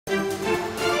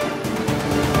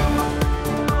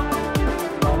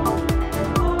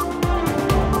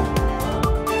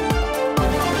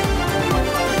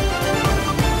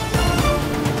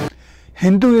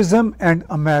Hinduism and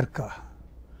America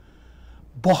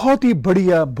बहुत ही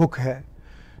बढ़िया book है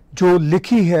जो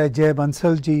लिखी है जय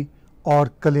बंसल जी और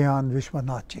कल्याण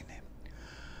विश्वनाथ जी ने।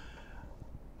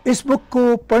 इस बुक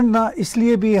को पढ़ना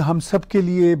इसलिए भी हम सब के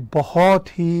लिए बहुत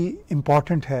ही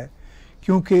इम्पॉर्टेंट है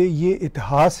क्योंकि ये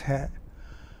इतिहास है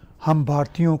हम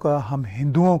भारतीयों का, हम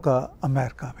हिंदुओं का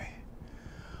अमेरिका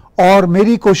में। और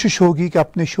मेरी कोशिश होगी कि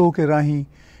अपने शो के राही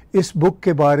इस बुक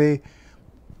के बारे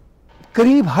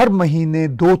करीब हर महीने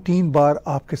 2-3 बार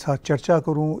आपके साथ चर्चा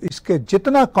करूं। इसके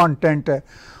जितना कंटेंट है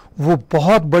वो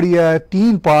बहुत बढ़िया है।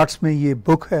 3 पार्ट्स में ये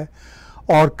बुक है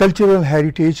और कल्चरल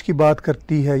हेरिटेज की बात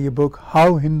करती है ये book.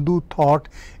 How Hindu thought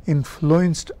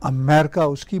influenced America,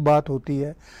 उसकी बात होती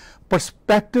है।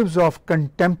 Perspectives of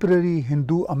contemporary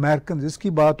Hindu American, इसकी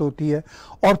बात होती है।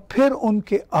 और फिर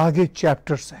उनके आगे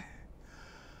चैप्टर्स हैं।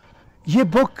 ये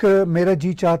बुक मेरा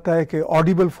जी चाहता है कि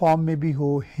ऑडिबल फॉर्म में भी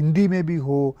हो, हिंदी में भी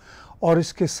हो। और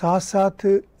इसके साथ साथ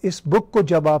इस बुक को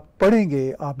जब आप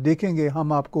पढ़ेंगे, आप देखेंगे,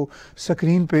 हम आपको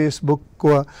स्क्रीन पे इस बुक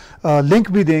को लिंक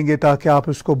भी देंगे ताकि आप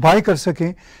उसको बाय कर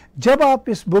सकें। जब आप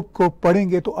इस बुक को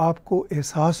पढ़ेंगे तो आपको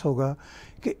एहसास होगा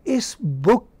कि इस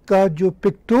बुक का जो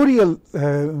पिक्टोरियल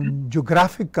जो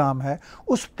ग्राफिक काम है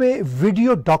उस पे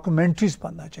वीडियो डॉक्यूमेंट्रीज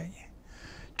बनना चाहिए,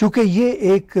 क्योंकि ये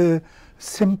एक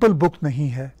सिंपल बुक नहीं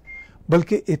है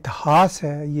बल्कि इतिहास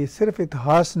है। ये सिर्फ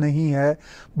इतिहास नहीं है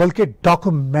बल्कि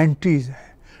डॉक्यूमेंट्रीज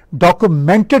है,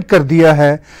 डॉक्यूमेंटेड कर दिया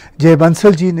है जय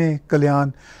बंसल जी ने,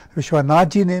 कल्याण विश्वनाथ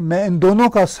जी ने। मैं इन दोनों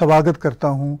का स्वागत करता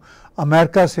हूँ।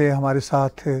 अमेरिका से हमारे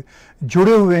साथ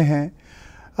जुड़े हुए हैं।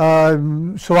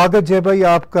 स्वागत जय भाई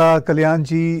आपका। कल्याण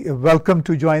जी, welcome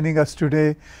to joining us today.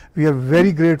 We are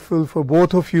very grateful for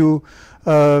both of you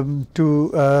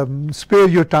to spare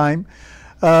your time.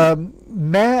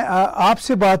 मैं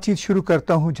आपसे बातचीत शुरू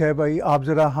करता हूं जय भाई। आप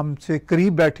ज़रा हमसे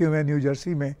करीब बैठे हुए हैं न्यू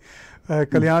जर्सी में,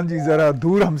 कल्याण जी ज़रा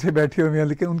दूर हमसे बैठे हुए हैं,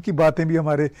 लेकिन उनकी बातें भी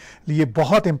हमारे लिए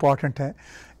बहुत इम्पॉर्टेंट हैं।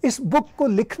 इस बुक को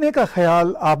लिखने का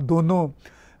ख्याल आप दोनों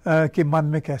के मन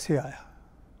में कैसे आया?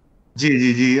 जी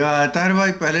जी जी ताहिर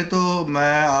भाई, पहले तो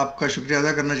मैं आपका शुक्रिया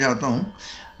अदा करना चाहता हूँ।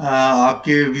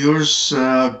 आपके व्यूअर्स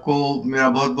को मेरा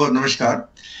बहुत बहुत नमस्कार।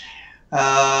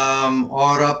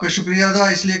 और आपका शुक्रिया अदा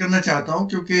इसलिए करना चाहता हूँ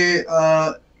क्योंकि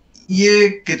ये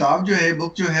किताब जो है,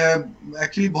 बुक जो है,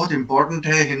 एक्चुअली बहुत इम्पोर्टेंट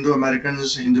है हिंदू अमेरिकन,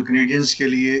 हिंदू कैनेडियंस के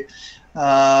लिए,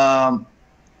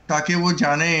 ताकि वो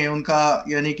जाने उनका,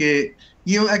 यानी कि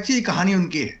ये एक्चुअली कहानी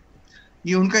उनकी है,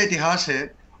 ये उनका इतिहास है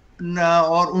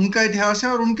और उनका इतिहास है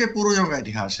और उनके पूर्वजों का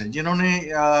इतिहास है, जिन्होंने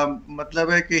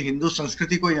मतलब है कि हिंदू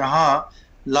संस्कृति को यहाँ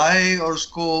लाए और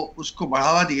उसको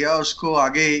बढ़ावा दिया, उसको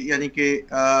आगे, यानी कि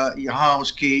यहाँ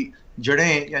उसकी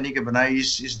जड़ें यानी कि बनाई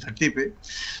इस धरती पे।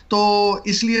 तो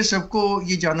इसलिए सबको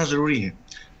ये जानना ज़रूरी है।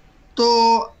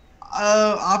 तो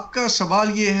आपका सवाल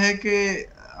ये है कि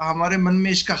हमारे मन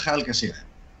में इसका ख्याल कैसे आया।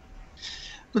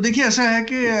 तो देखिए, ऐसा है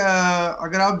कि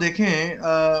अगर आप देखें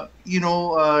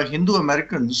हिंदू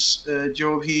अमेरिकन्स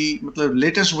जो भी, मतलब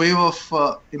latest wave of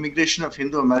immigration of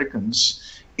Hindu Americans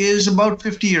is about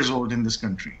 50 years old in this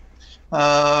country.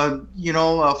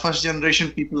 First generation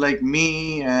people like me,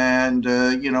 and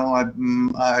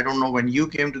I don't know when you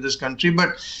came to this country, but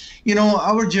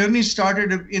our journey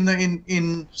started in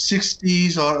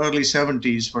 60s or early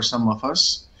 70s for some of us,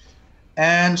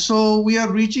 and so we are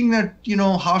reaching that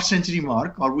half century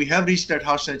mark, or we have reached that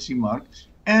half century mark.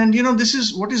 And this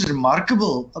is what is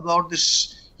remarkable about this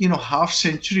half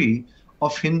century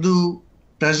of Hindu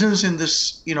presence in this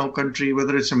country,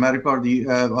 whether it's America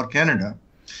or Canada,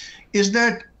 is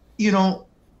that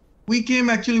we came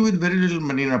actually with very little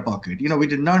money in our pocket. We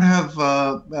did not have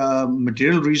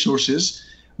material resources,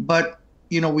 but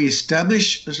we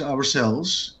established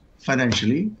ourselves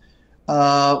financially.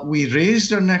 We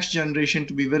raised our next generation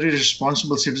to be very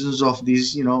responsible citizens of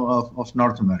these of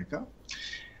North America,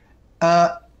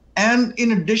 and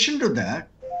in addition to that,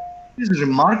 it is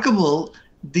remarkable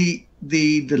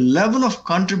the level of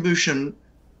contribution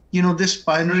this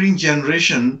pioneering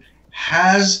generation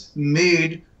has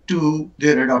made to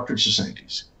their adopted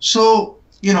societies. So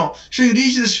so you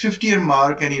reach this 50-year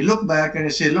mark and you look back and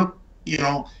you say, look,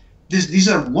 these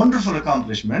are wonderful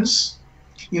accomplishments.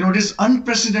 It is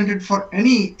unprecedented for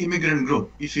any immigrant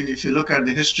group if you look at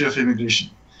the history of immigration.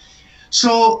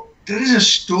 So there is a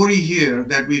story here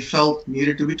that we felt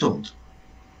needed to be told.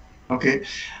 Okay.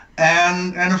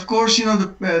 And of course,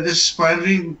 this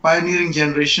pioneering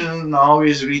generation now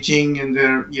is reaching in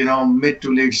their mid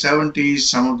to late 70s,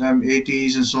 some of them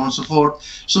 80s, and so on and so forth.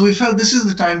 So we felt this is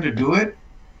the time to do it,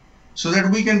 so that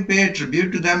we can pay a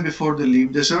tribute to them before they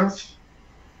leave this earth,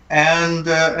 and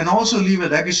also leave a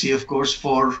legacy, of course,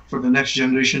 for the next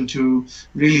generation to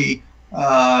really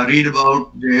read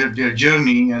about their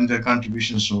journey and their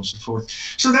contributions, and so forth.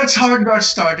 So that's how it got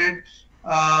started.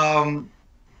 And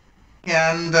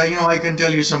I can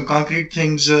tell you some concrete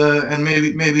things, and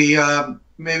maybe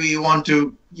you want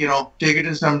to take it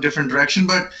in some different direction.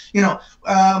 But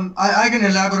I can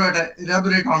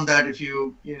elaborate on that if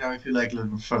you like a little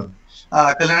bit further.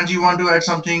 Kalyan, do you want to add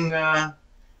something to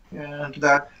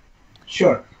that?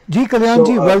 Sure. Ji Kalyan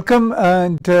ji, welcome,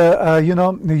 and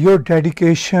your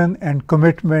dedication and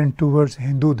commitment towards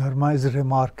Hindu Dharma is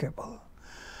remarkable.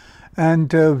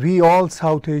 And we all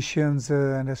South Asians,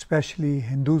 and especially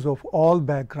Hindus of all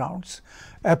backgrounds,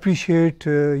 appreciate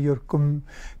your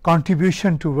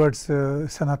contribution towards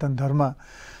Sanatan Dharma.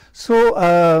 So,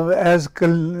 as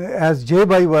Jay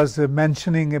Bhai was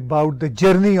mentioning about the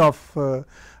journey of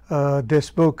this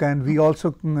book, and we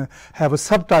also have a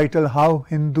subtitle, How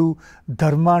Hindu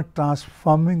Dharma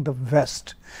Transforming the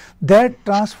West. That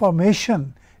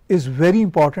transformation is very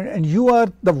important, and you are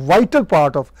the vital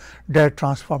part of that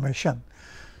transformation.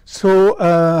 So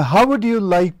how would you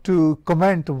like to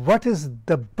comment? What is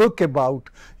the book about?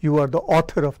 You are the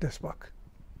author of this book.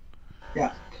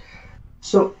 Yeah.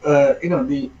 So,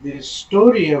 the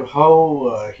story of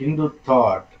how Hindu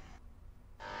thought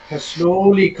has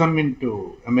slowly come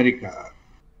into America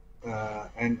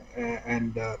and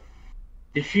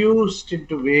diffused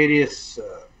into various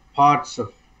parts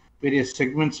of various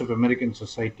segments of American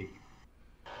society.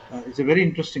 It's a very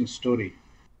interesting story.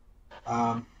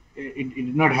 It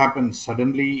did not happen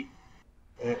suddenly.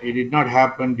 It did not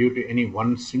happen due to any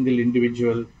one single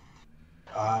individual.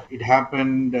 It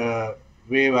happened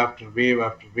wave after wave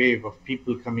after wave of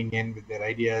people coming in with their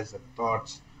ideas and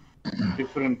thoughts.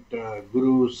 Different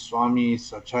gurus,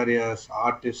 swamis, acharyas,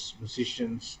 artists,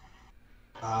 musicians.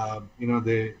 For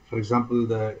example,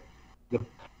 the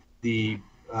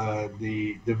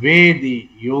way the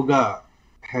yoga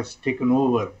has taken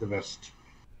over the West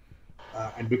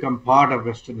and become part of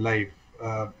Western life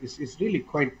is really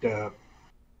quite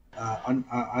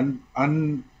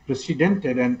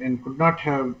unprecedented and could not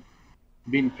have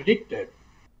been predicted.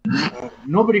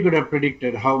 Nobody could have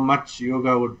predicted how much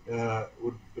yoga would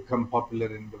become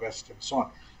popular in the West and so on.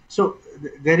 So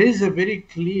there is a very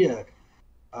clear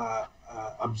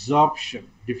absorption,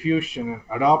 diffusion, and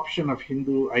adoption of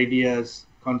Hindu ideas,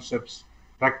 concepts,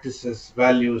 practices,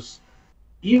 values,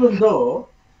 even though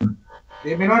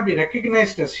they may not be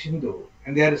recognized as Hindu,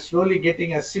 and they are slowly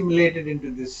getting assimilated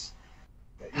into this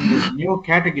new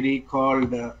category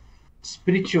called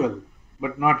spiritual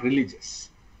but not religious.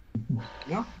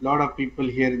 A lot of people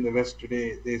here in the West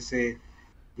today, they say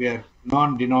we are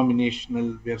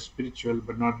non-denominational, we are spiritual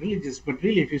but not religious. But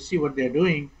really, if you see what they are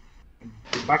doing,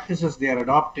 the practices they are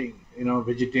adopting,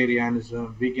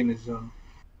 vegetarianism, veganism,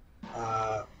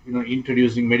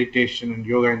 introducing meditation and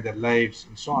yoga in their lives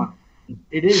and so on.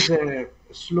 It is a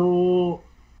slow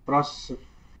process of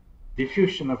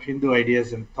diffusion of Hindu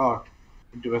ideas and thought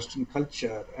into Western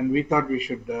culture, and we thought we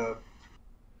should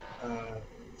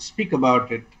speak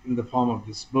about it in the form of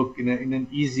this book in an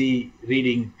easy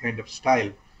reading kind of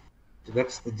style. So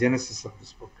that's the genesis of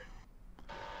this book.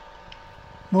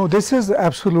 No, this is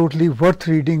absolutely worth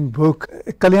reading book.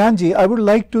 Kalyan ji, I would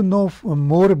like to know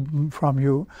more from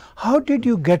you. How did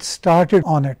you get started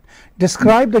on it?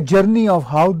 Describe the journey of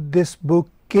how this book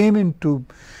came into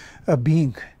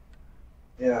being.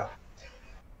 Yeah.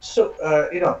 So,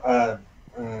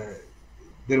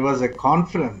 there was a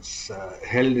conference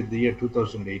held in the year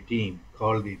 2018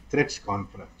 called the Threats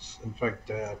Conference. In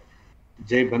fact,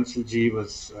 Jay Bansal ji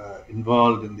was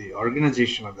involved in the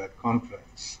organization of that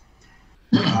conference.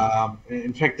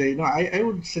 In fact, I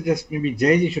would suggest maybe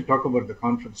Jay ji should talk about the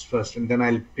conference first, and then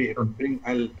I'll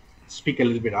speak a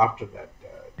little bit after that.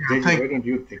 Jay ji, why don't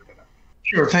you take that up?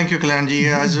 Sure. Thank you, Kalyan ji.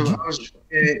 As I was,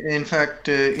 in fact,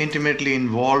 intimately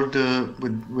involved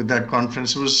with that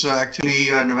conference. It was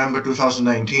actually November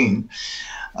 2019,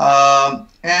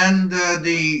 and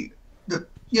the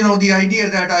idea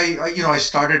that I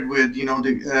started with,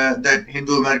 that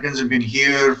Hindu Americans have been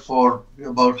here for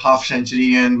about half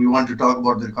century, and we want to talk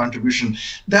about their contribution.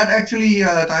 That actually,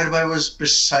 Tahir Bhai, was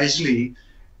precisely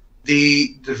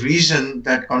the reason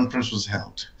that conference was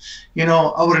held.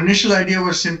 Our initial idea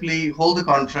was simply hold the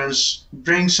conference,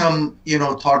 bring some,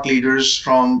 thought leaders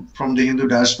from the Hindu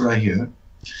diaspora here,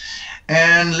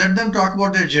 and let them talk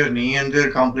about their journey and their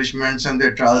accomplishments and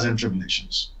their trials and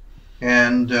tribulations.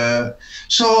 And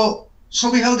so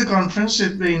we held the conference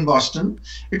in Boston.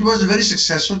 It was a very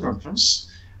successful conference.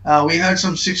 We had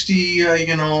some 60,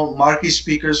 marquee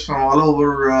speakers from all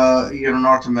over,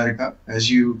 North America.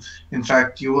 In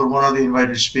fact, you were one of the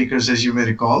invited speakers, as you may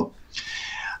recall.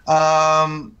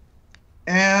 And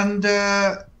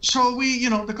so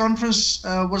the conference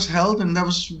was held, and that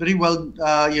was very well,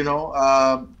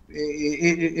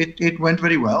 it went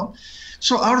very well.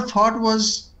 So our thought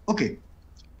was, okay,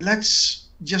 let's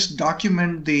just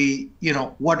document the,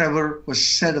 whatever was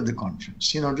said at the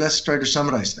conference. Let's try to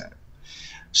summarize that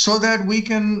so that we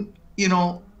can,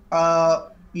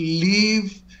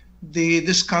 leave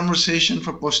this conversation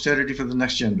for posterity for the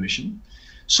next generation.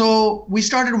 So we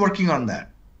started working on that.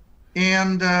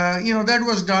 And, that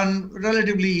was done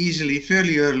relatively easily,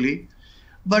 fairly early.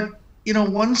 But,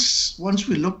 once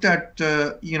we looked at,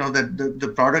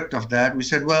 the product of that, we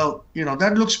said, well,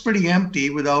 that looks pretty empty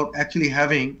without actually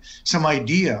having some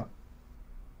idea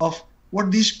of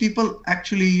what these people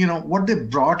actually, what they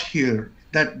brought here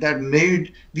that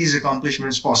made these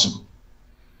accomplishments possible.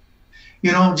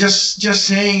 Just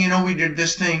saying, we did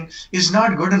this thing is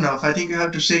not good enough. I think you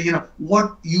have to say,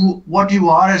 what you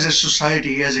are as a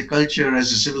society, as a culture,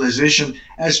 as a civilization,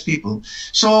 as people.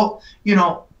 So,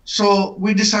 so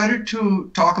we decided to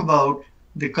talk about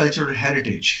the cultural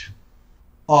heritage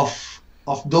of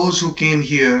those who came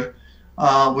here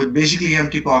with basically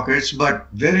empty pockets, but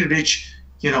very rich,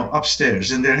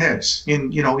 upstairs in their heads, in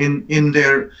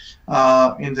their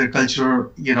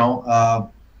cultural,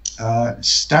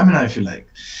 stamina, if you like.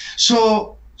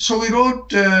 So we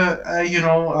wrote,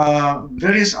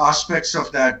 various aspects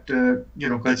of that,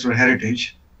 cultural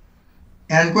heritage.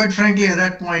 And quite frankly, at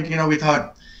that point, we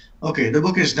thought, okay, the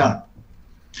book is done.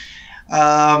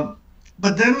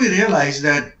 But then we realized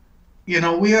that,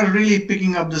 we are really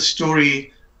picking up the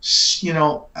story,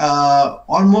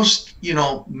 almost,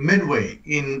 midway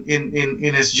in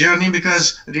its journey,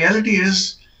 because reality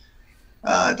is,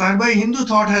 Tahir, Hindu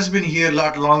thought has been here a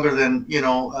lot longer than,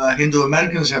 Hindu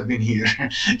Americans have been here,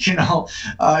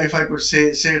 if I could say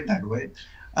it that way.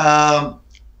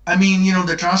 I mean,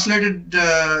 the translated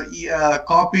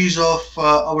copies of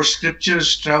our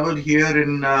scriptures traveled here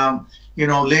in,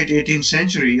 late 18th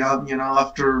century,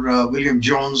 after William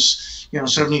Jones,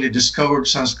 certainly discovered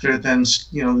Sanskrit, and,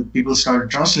 people started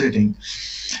translating.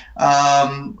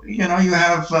 You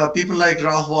have people like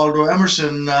Ralph Waldo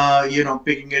Emerson,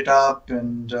 picking it up,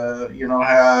 and,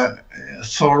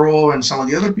 Thoreau and some of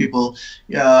the other people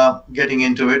getting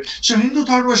into it. So Hindu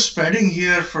thought was spreading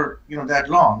here for, that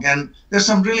long. And there's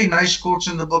some really nice quotes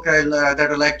in the book that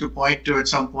I'd like to point to at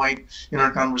some point in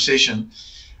our conversation.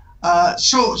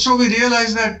 So we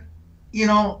realized that,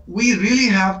 we really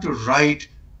have to write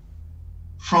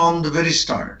from the very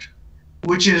start,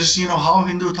 which is, how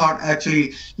Hindu thought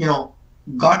actually,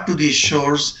 got to these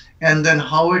shores, and then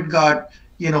how it got,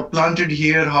 planted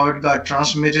here, how it got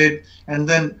transmitted, and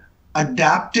then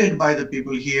adapted by the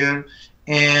people here,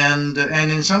 and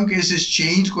in some cases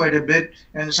changed quite a bit,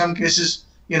 and in some cases,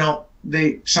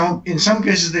 in some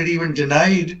cases they even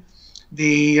denied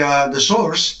the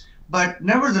source, but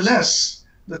nevertheless,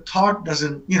 the thought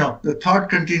doesn't, the thought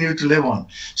continued to live on.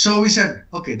 So we said,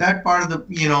 okay, that part of the,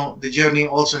 the journey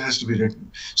also has to be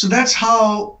written. So that's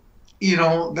how,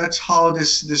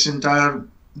 this entire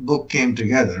book came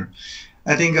together.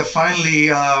 I think finally,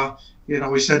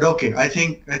 we said, okay, I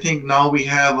think now we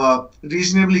have a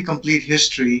reasonably complete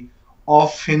history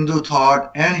of Hindu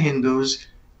thought and Hindus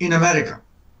in America.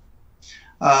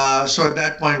 So at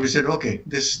that point we said, okay,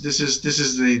 this is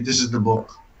the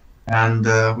book, and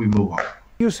we move on.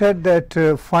 You said that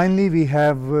finally we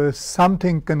have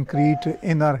something concrete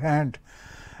in our hand.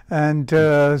 And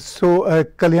so,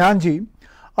 Kalyanji,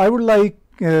 I would like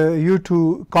you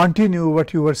to continue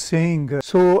what you were saying.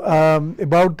 So,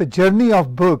 about the journey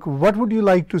of book, what would you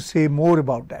like to say more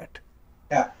about that?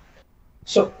 Yeah.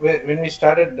 So, when we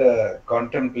started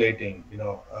contemplating,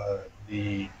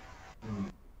 the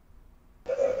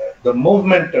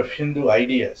movement of Hindu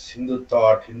ideas, Hindu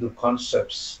thought, Hindu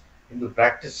concepts, Hindu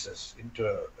practices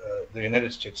into the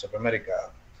United States of America,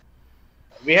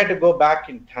 we had to go back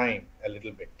in time a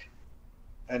little bit.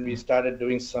 And we started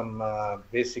doing some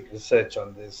basic research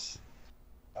on this.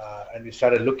 And we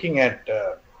started looking at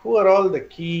who are all the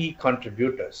key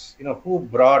contributors, who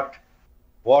brought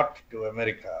what to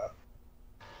America,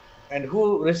 and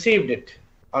who received it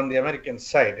on the American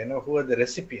side, who are the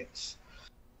recipients,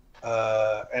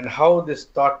 and how this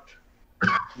thought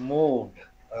moved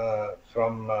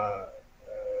from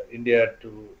India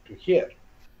to here.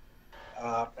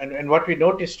 And what we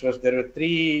noticed was there were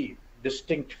three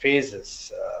distinct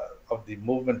phases of the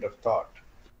movement of thought.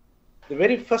 The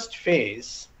very first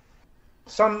phase,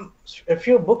 a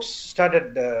few books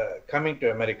started coming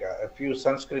to America. A few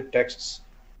Sanskrit texts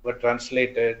were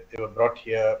translated, they were brought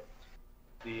here.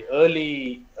 The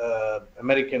early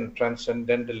American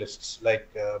transcendentalists like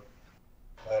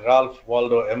Ralph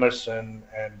Waldo Emerson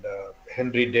and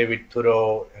Henry David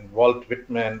Thoreau and Walt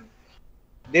Whitman,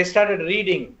 they started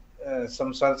reading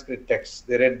some Sanskrit texts.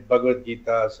 They read Bhagavad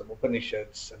Gita, some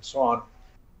Upanishads, and so on.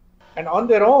 And on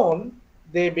their own,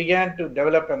 they began to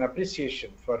develop an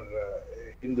appreciation for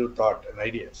Hindu thought and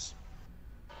ideas.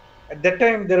 At that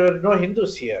time, there were no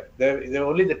Hindus here. There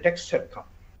only the texts had come.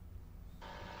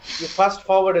 You fast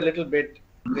forward a little bit,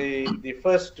 the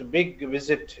first big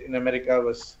visit in America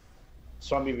was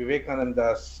Swami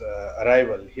Vivekananda's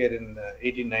arrival here in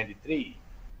 1893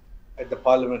 at the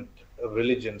Parliament of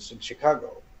Religions in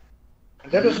Chicago.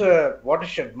 And that was a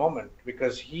watershed moment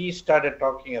because he started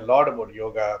talking a lot about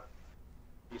yoga.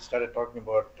 He started talking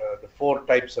about the 4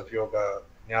 types of yoga: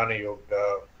 Jnana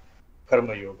Yoga,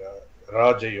 Karma Yoga,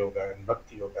 Raja Yoga, and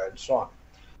Bhakti Yoga, and so on.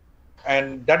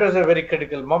 And that was a very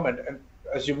critical moment. And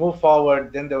as you move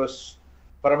forward, then there was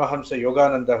Paramahamsa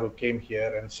Yogananda who came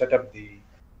here and set up the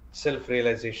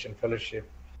Self-Realization Fellowship.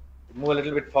 You move a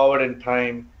little bit forward in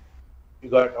time, you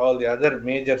got all the other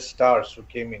major stars who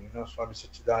came in, Swami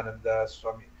Satchidananda,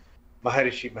 Swami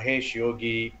Maharishi Mahesh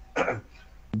Yogi,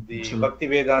 the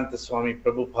Bhaktivedanta Swami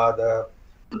Prabhupada,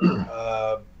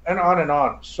 and on and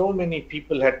on. So many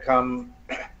people had come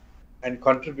and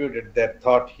contributed their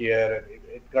thought here, and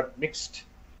it got mixed.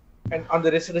 And on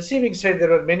the receiving side, there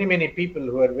were many, many people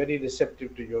who were very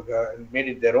receptive to yoga and made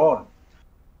it their own.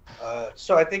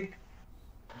 So I think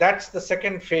that's the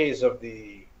second phase of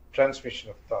the transmission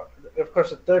of thought. Of course,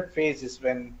 the third phase is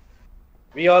when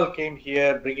we all came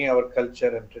here, bringing our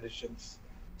culture and traditions,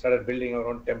 started building our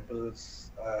own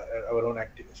temples,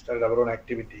 started our own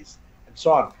activities, and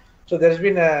so on. So there's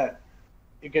been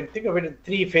you can think of it in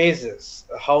 3 phases,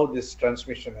 how this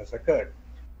transmission has occurred.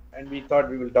 And we thought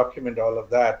we will document all of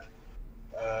that.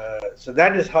 So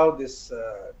that is how this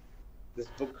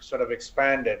book sort of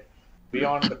expanded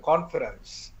beyond the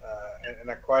conference and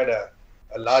acquired a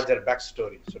larger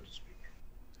backstory, so to speak.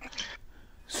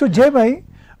 So Jai Bhai,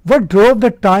 what drove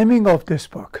the timing of this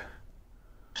book?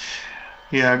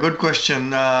 Yeah, good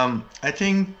question. I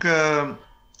think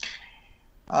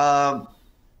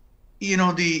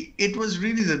it was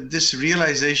really this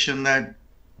realization that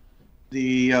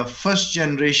the first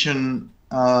generation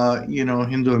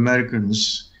Hindu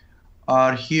Americans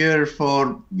are here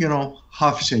for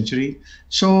half a century.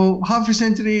 So half a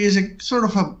century is a sort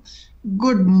of a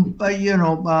good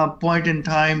point in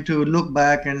time to look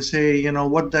back and say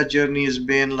what that journey has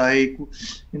been like,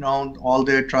 all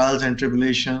their trials and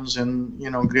tribulations and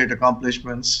great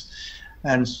accomplishments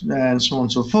and so on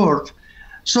and so forth.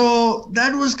 So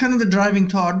that was kind of the driving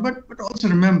thought, but also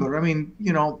remember,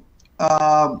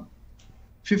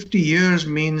 50 years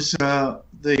means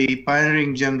the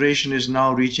pioneering generation is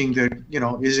now reaching their,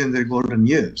 is in their golden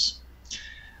years.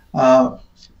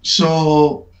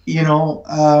 So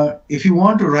if you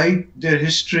want to write their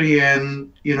history,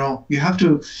 and you have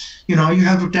to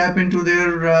tap into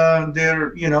their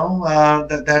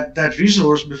that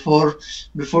resource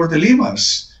before they leave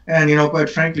us. And quite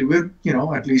frankly, we're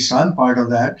at least I'm part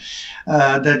of that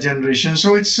generation.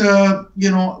 So it's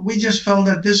we just felt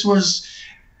that this was.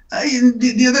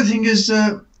 The other thing is,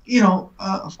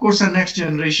 of course, the next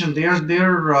generation, they're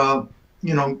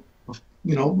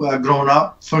grown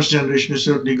up. First generation is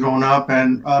certainly grown up,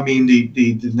 and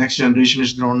the next generation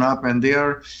is grown up, and they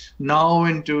are now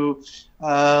into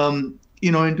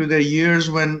into their years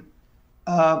when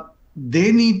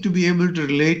they need to be able to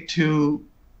relate to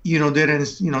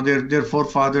their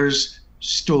forefathers'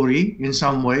 story in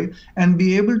some way, and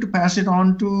be able to pass it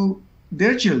on to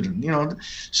their children,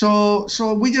 so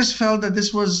we just felt that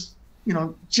this was,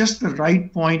 just the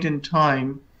right point in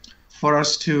time for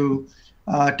us to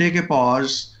take a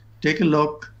pause, take a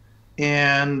look,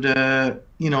 and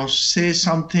say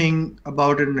something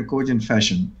about it in a cogent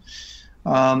fashion.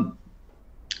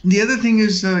 The other thing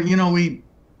is,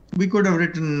 we could have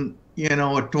written, a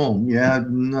tome,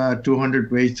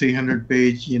 200-page,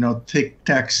 300-page, thick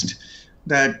text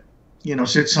that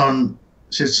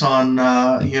sits on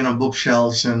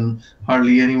bookshelves, and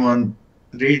hardly anyone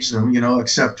reads them,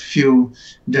 except few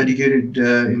dedicated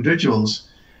individuals.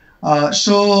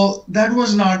 So that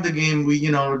was not the game we,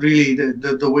 really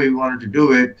the way we wanted to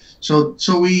do it. So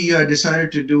we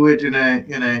decided to do it in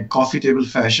a coffee table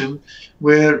fashion,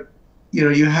 where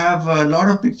you have a lot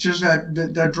of pictures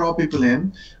that draw people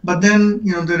in, but then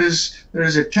there is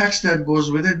a text that goes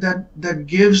with it that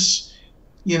gives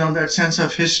that sense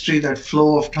of history, that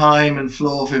flow of time and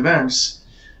flow of events.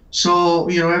 So,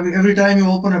 every time you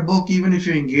open a book, even if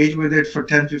you engage with it for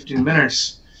 10, 15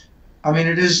 minutes,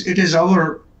 it is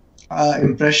our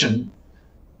impression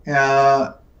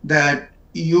that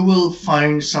you will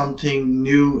find something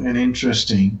new and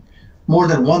interesting. more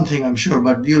than one thing, I'm sure,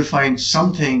 but you'll find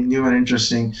something new and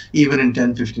interesting even in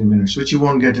 10, 15 minutes, which you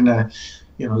won't get in a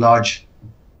large,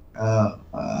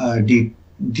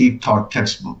 deep thought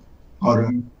textbook.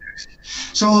 Or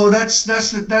so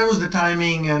that was the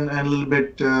timing and a little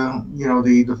bit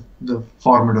the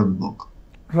format of the book.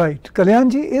 Right.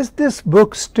 Kalyanji, is this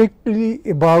book strictly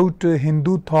about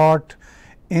Hindu thought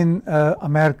in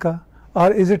America,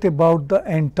 or is it about the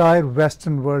entire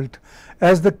Western world?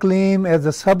 As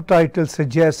the subtitle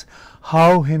suggests,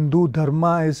 how Hindu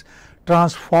Dharma is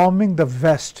transforming the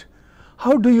West.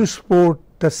 How do you support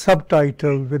the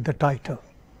subtitle with the title?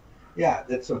 Yeah,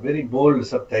 that's a very bold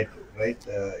subtitle, right?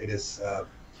 It is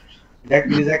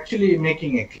actually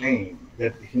making a claim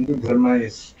that Hindu Dharma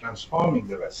is transforming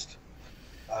the West.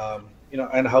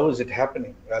 And how is it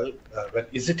happening? Well,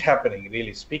 is it happening,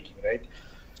 really speaking, right?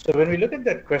 So when we look at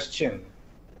that question,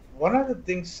 one of the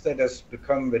things that has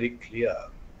become very clear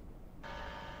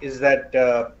is that,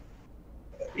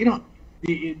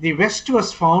 the West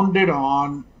was founded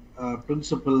on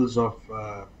principles of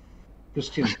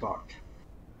Christian thought.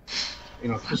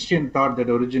 Christian thought that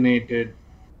originated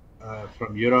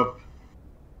from Europe,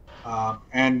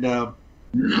 and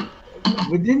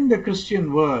within the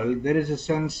Christian world, there is a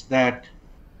sense that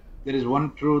there is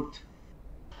one truth,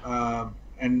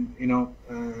 and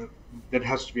that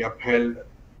has to be upheld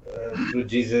through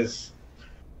Jesus.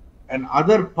 And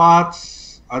other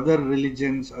paths, other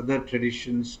religions, other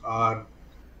traditions are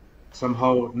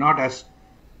somehow not as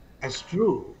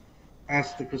true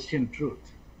as the Christian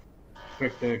truth. In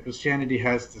fact, Christianity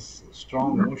has this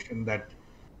strong notion that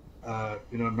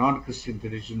non-Christian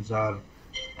traditions are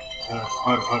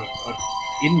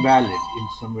invalid in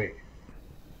some way.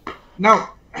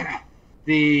 Now,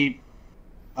 the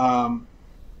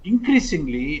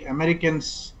increasingly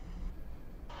Americans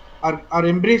are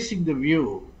embracing the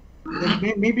view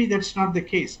that maybe that's not the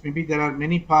case. Maybe there are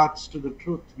many paths to the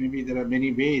truth. Maybe there are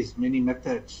many ways, many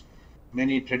methods,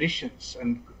 many traditions,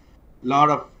 and a lot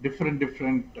of different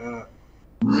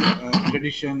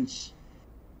traditions,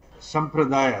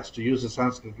 sampradayas, to use a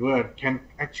Sanskrit word, can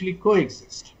actually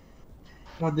coexist.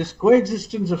 Now, this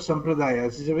coexistence of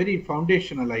sampradayas is a very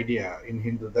foundational idea in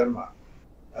Hindu Dharma.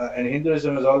 And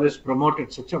Hinduism has always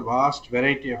promoted such a vast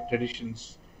variety of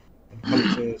traditions and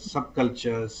cultures,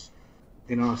 subcultures,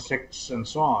 sects, and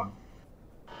so on.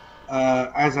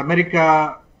 As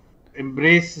America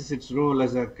embraces its role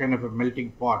as a kind of a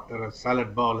melting pot or a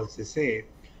salad bowl, as they say,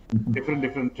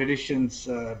 different traditions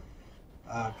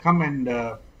come and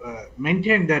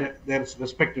maintain their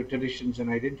respective traditions and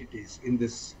identities in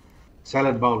this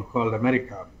salad bowl called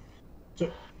America.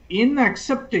 So, in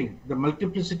accepting the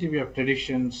multiplicity of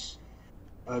traditions,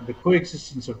 the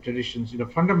coexistence of traditions in a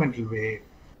fundamental way,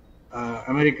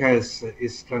 America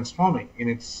is transforming in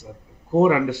its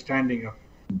core understanding of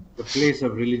the place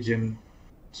of religion,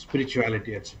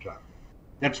 spirituality, etc.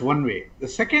 That's one way. The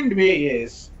second way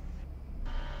is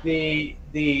the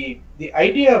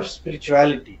idea of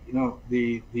spirituality.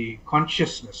 The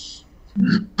consciousness.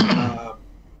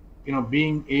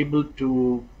 Being able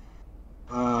to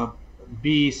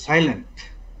be silent,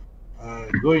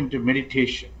 go into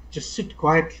meditation, just sit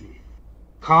quietly,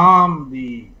 calm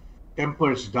the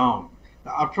tempers down.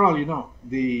 After all,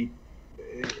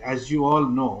 as you all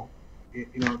know,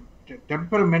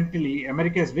 temperamentally,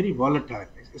 America is very volatile,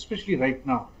 especially right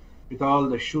now with all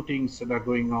the shootings that are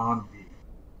going on, the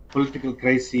political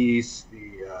crises,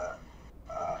 the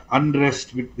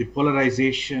unrest with the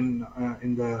polarization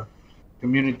in the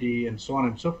community, and so on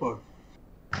and so forth.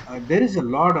 There is a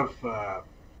lot of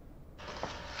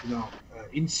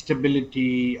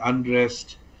instability,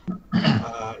 unrest,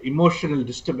 emotional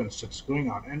disturbance that's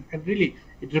going on, and really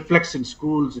it reflects in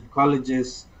schools, in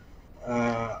colleges,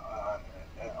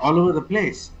 all over the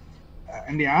place.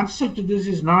 And the answer to this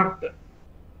is not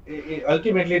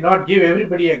ultimately not give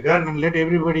everybody a gun and let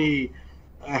everybody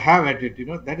have at it.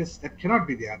 That cannot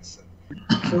be the answer.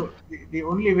 So the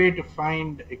only way to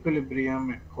find equilibrium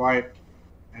and quiet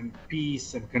and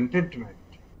peace and contentment,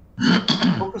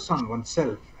 focus on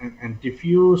oneself and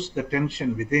diffuse the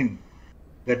tension within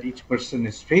that each person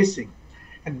is facing.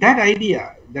 And that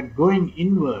idea, that going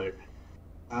inward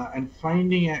and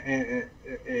finding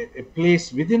a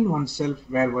place within oneself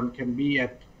where one can be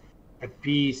at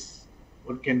peace,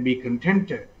 one can be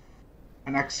contented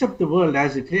and accept the world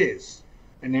as it is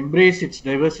and embrace its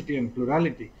diversity and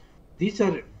plurality. These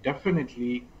are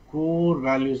definitely core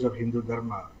values of Hindu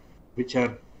Dharma, which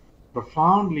are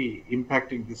profoundly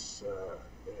impacting this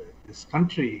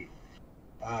country,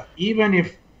 even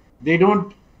if they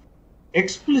don't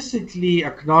explicitly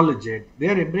acknowledge it. They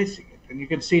are embracing it, and you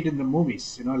can see it in the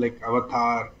movies, like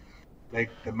Avatar,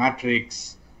 like The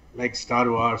Matrix, like Star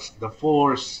Wars, the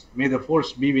Force, may the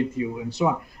Force be with you, and so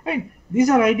on. I mean, these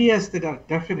are ideas that are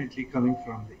definitely coming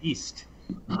from the East,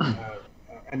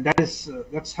 and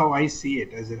that's how I see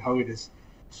it, as how it is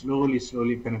slowly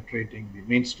penetrating the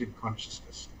mainstream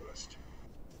consciousness of the West.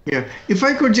 Yeah, if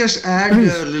I could just add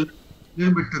a little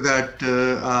bit to that,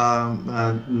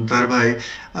 Tarbhai,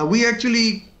 we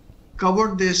actually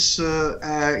covered this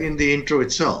in the intro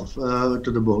itself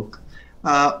to the book,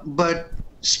 but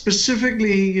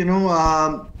specifically,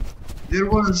 there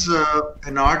was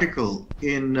an article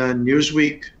in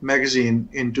Newsweek magazine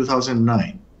in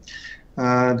 2009.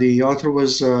 The author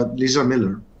was Lisa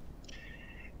Miller,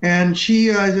 and she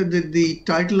the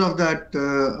title of that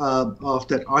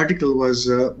article was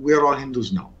 "We Are All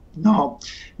Hindus Now." Now,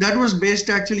 that was based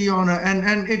actually on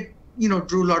and it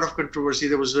drew a lot of controversy.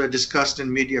 That was discussed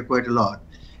in media quite a lot.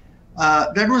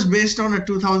 That was based on a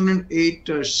 2008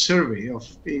 survey of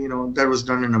that was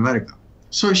done in America.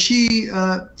 So she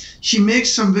makes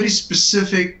some very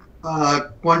specific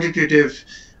quantitative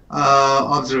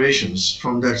observations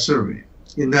from that survey.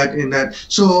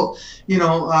 So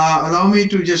allow me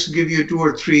to just give you 2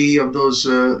 or 3 of those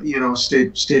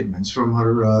statements from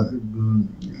her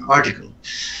article.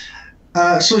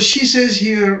 So she says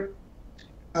here.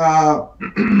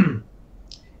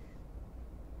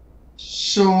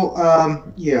 So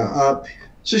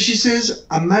she says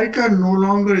America no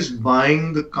longer is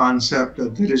buying the concept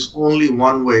that there is only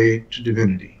one way to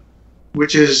divinity,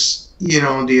 which is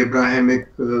the Abrahamic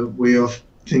way of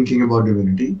thinking about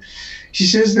divinity. She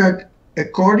says that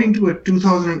according to a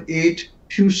 2008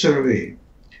 Pew survey,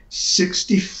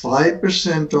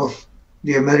 65% of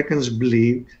the Americans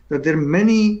believe that there are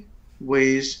many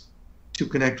ways to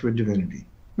connect with divinity.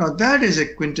 Now, that is a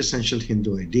quintessential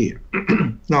Hindu idea.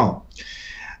 Now,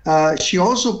 she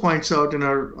also points out in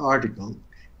her article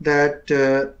that,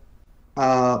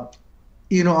 out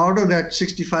of that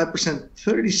 65%,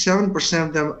 37%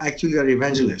 of them actually are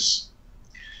evangelists.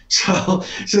 So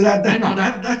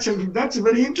that's a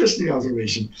very interesting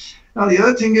observation. Now, the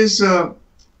other thing is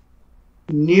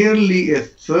nearly a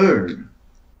third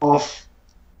of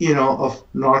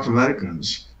North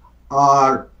Americans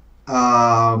are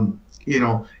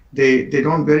they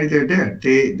don't bury their dead.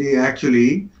 They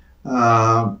actually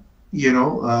have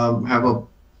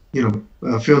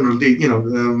a funeral.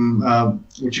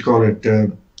 What you call it?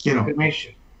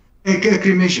 Cremation. A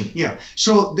cremation. Yeah.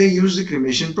 So they use the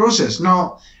cremation process.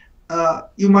 Now,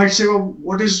 you might say, well,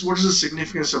 what is the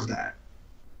significance of that?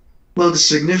 Well, the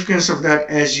significance of that,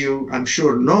 as you I'm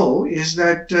sure know, is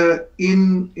that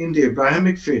in the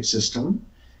Abrahamic faith system,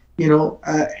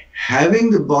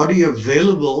 having the body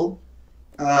available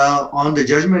on the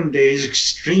judgment day is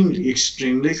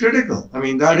extremely critical. I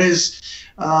mean, that is,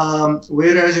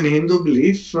 whereas in Hindu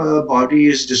belief, body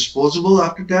is disposable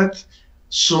after death,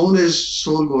 soul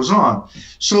goes on.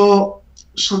 So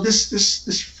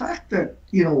this fact that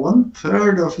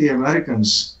 1/3 of the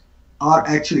Americans are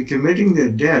actually committing their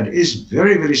dead is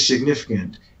very, very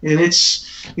significant, and it's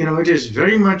it is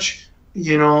very much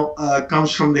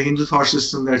comes from the Hindu thought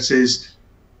system that says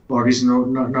body is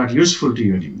not useful to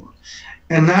you anymore.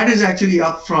 And that is actually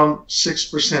up from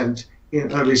 6%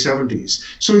 in early 70s.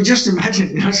 So just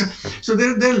imagine, so there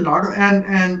are a lot of,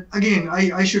 and again,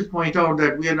 I should point out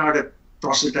that we are not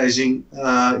proselytizing,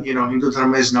 Hindu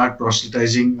Dharma is not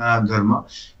proselytizing Dharma.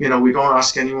 We don't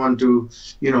ask anyone to,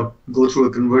 go through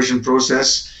a conversion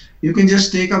process. You can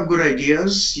just take up good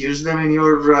ideas, use them in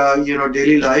your,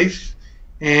 daily life,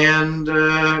 and,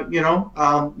 you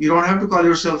don't have to call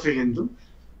yourself a Hindu.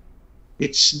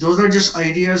 Those are just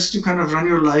ideas to kind of run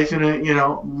your life in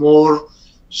a, more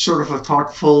sort of a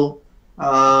thoughtful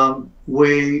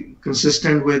way,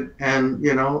 consistent with, and,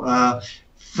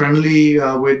 friendly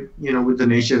with, with the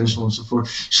nature and so on and so forth.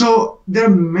 So there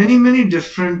are many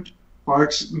different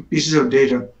pieces of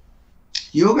data.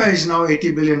 Yoga is now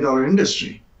 $80 billion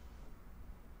industry.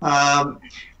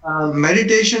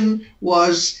 Meditation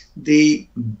was the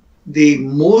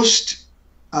most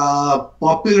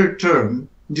popular term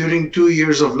during 2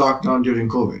 years of lockdown during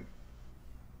COVID.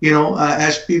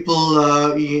 As people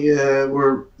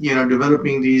were,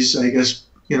 developing these, I guess,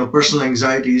 personal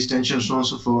anxieties, tensions, so on and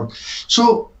so forth.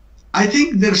 So I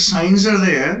think their signs are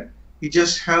there. You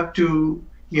just have to,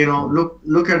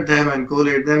 look at them and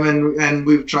collate them, and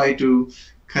we've tried to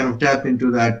kind of tap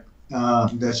into that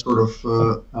sort of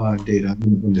data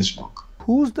in this book.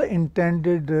 Who's the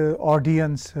intended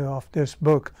audience of this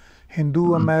book?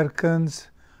 Hindu Americans?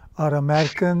 Are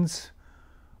Americans?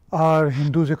 Are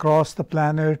Hindus across the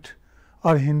planet?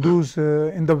 Are Hindus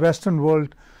in the Western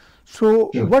world?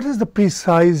 So what is the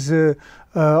precise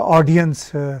audience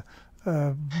for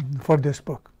this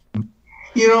book?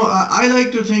 I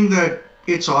like to think that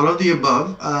it's all of the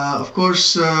above. Of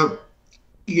course,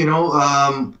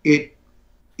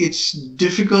 it's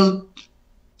difficult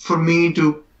for me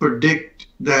to predict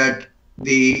that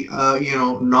the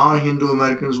non-Hindu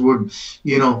Americans would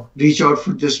reach out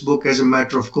for this book as a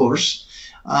matter of course.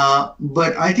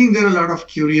 But I think there are a lot of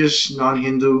curious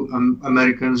non-Hindu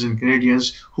Americans and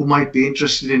Canadians who might be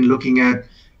interested in looking at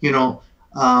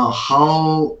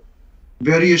how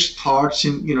various thoughts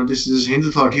in this is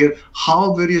Hindu thought here,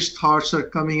 how various thoughts are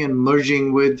coming and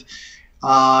merging with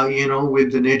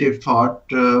with the native thought,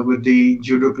 with the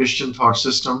Judeo-Christian thought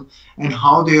system, and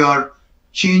how they are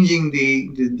changing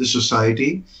the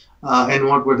society, and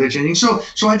what were they changing. So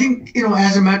I think,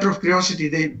 as a matter of curiosity,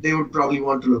 they would probably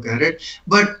want to look at it.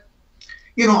 But,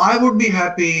 I would be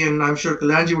happy, and I'm sure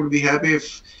Kalyanji would be happy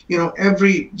if,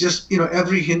 every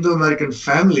Hindu-American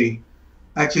family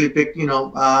actually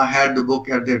had the book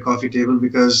at their coffee table,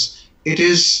 because it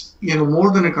is,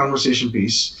 more than a conversation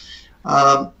piece.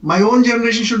 My own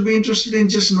generation should be interested in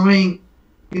just knowing,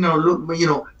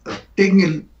 taking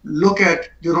a look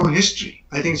at their own history.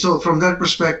 I think so. From that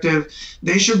perspective,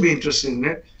 they should be interested in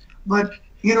it. But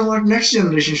next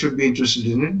generation should be interested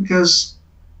in it, because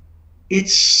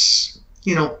it's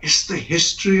the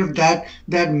history of that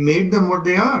made them what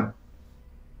they are.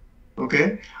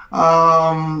 Okay.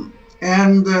 And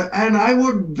I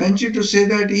would venture to say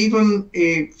that even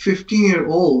a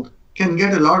 15-year-old can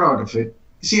get a lot out of it.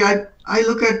 See, I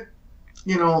look at,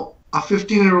 a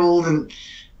 15-year-old, and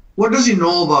what does he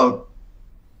know about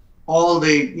all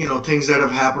the, things that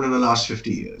have happened in the last 50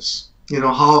 years?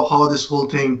 How this whole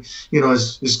thing,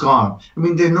 is gone. I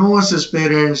mean, they know us as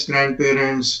parents,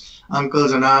 grandparents,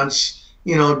 uncles and aunts,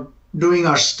 doing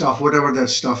our stuff, whatever that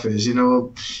stuff is,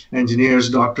 engineers,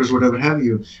 doctors, whatever have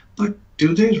you. But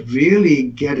do they really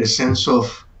get a sense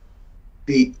of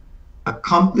the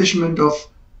accomplishment of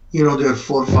their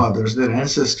forefathers, their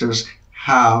ancestors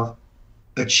have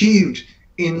achieved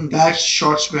in that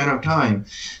short span of time?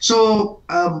 So,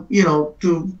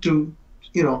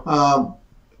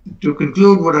 to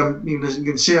conclude what I'm going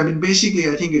to say, I mean, basically,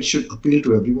 I think it should appeal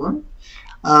to everyone.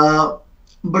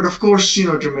 But of course,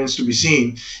 it remains to be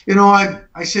seen.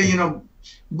 I say,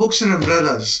 books and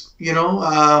umbrellas,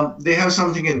 they have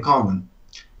something in common.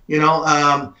 They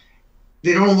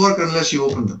don't work unless you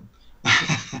open them.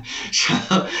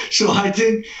 So I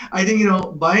think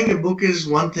buying a book is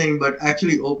one thing, but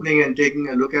actually opening and taking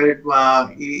a look at it,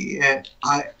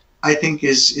 I think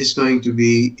is going to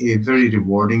be a very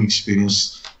rewarding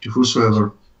experience to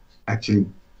whosoever actually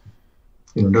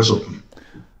does open it.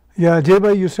 Yeah,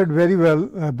 Jaybai, you said very well.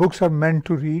 Books are meant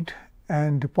to read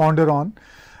and ponder on.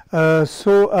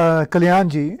 So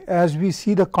Kalyanji, as we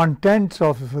see the contents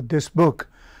of this book,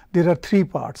 there are three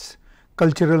parts: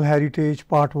 cultural heritage,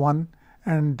 part 1.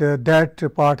 And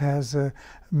that part has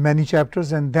many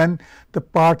chapters, and then the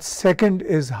part 2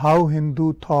 is how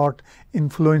Hindu thought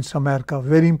influenced America,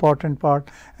 very important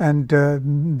part, and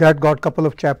that got couple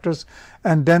of chapters.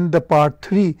 And then the part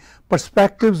 3,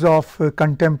 perspectives of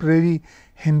contemporary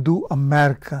Hindu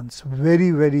Americans, very,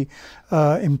 very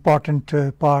important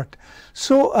part.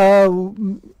 So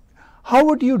how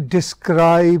would you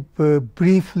describe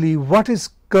briefly what is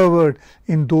covered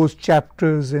in those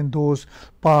chapters, in those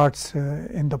parts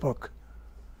in the book?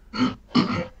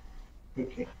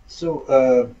 Okay, so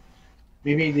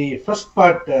maybe the first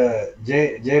part,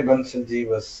 Jay Bansal ji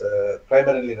was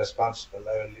primarily responsible.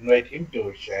 I will invite him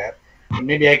to share, and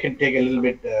maybe I can take a little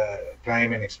bit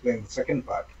time and explain the second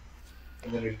part,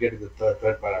 and then we'll get to the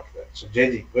third part after that. So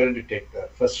Jayji, why don't you take the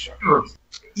first shot? Sure.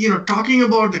 Talking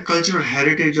about the cultural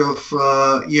heritage of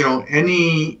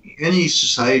any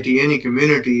society, any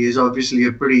community is obviously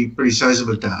a pretty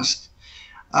sizable task.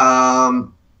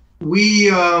 We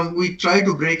try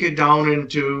to break it down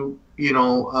into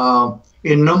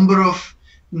a number of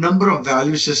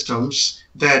value systems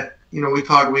that we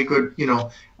thought we could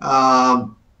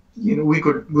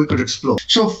we could explore.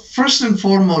 So first and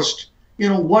foremost,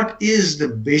 what is the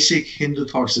basic Hindu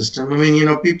thought system? I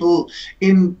mean, people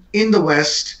in the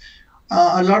West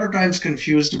a lot of times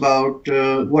confused about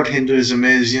what Hinduism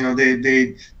is.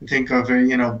 They think of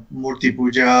Murti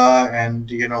Puja and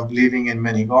believing in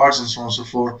many gods and so on and so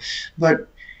forth. But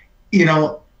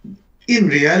in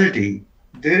reality,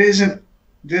 there is a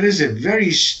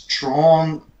very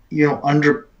strong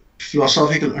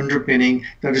philosophical underpinning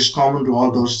that is common to all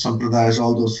those sampradayas,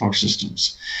 all those thought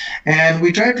systems, and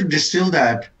we try to distill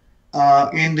that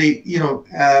in the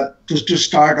to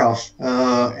start off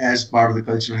as part of the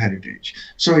cultural heritage.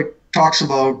 So talks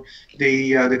about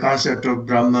the concept of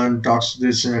Brahman, talks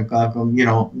this the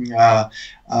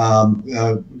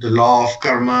law of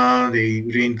karma, the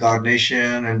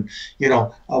reincarnation, and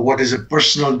what is a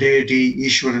personal deity,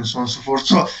 Ishwar, and so on and so forth.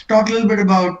 So talk a little bit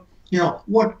about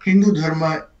what Hindu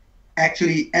Dharma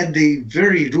actually at the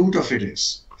very root of it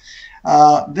is.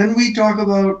 Then we talk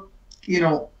about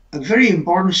a very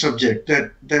important subject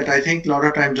that I think a lot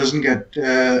of time doesn't get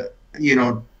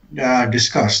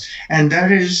discussed, and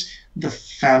that is the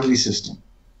family system.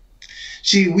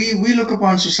 See, we look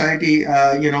upon society,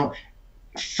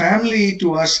 family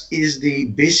to us is the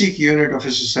basic unit of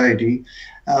a society,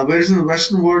 whereas in the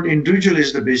Western world, individual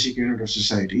is the basic unit of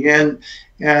society. And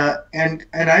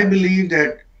I believe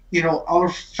that our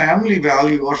family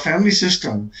value, our family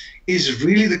system, is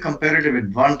really the comparative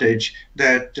advantage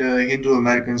that Hindu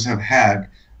Americans have had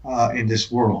in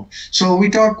this world. So we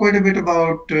talk quite a bit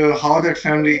about how that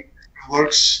family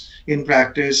works in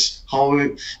practice, how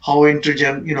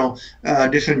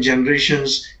different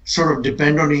generations sort of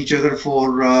depend on each other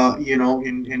for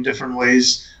in different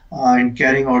ways in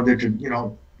carrying out the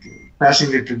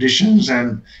passing the traditions,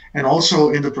 and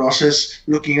also in the process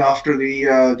looking after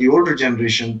the older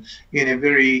generation in a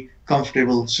very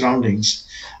comfortable surroundings.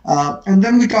 And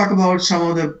then we talk about some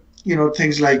of the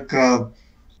things like the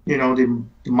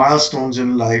milestones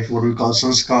in life, what we call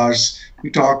sanskars. We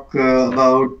talk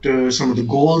about some of the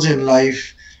goals in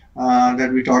life,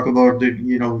 that we talk about the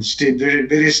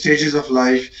various stages of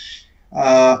life,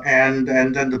 and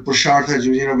then the purusharthas,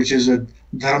 which is a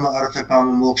dharma, artha,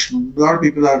 kama, moksha. A lot of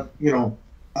people are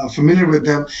familiar with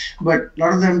them, but a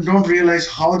lot of them don't realize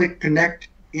how they connect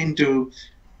into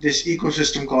this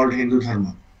ecosystem called Hindu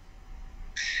Dharma.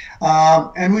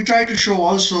 And we try to show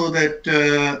also that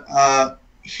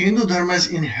Hindu Dharma is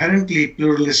inherently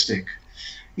pluralistic.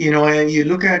 And you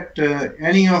look at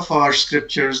any of our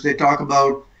scriptures, they talk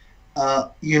about,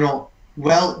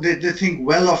 they think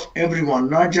well of everyone,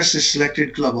 not just a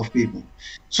selected club of people.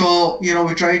 So,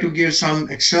 we try to give some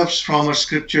excerpts from our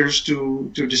scriptures to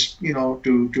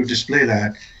display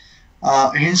that.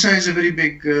 Ahimsa is a very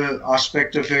big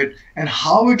aspect of it, and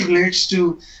how it relates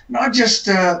to not just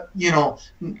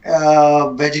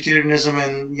vegetarianism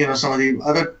and some of the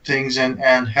other things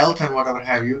and health and whatever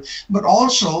have you, but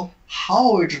also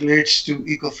how it relates to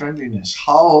eco-friendliness,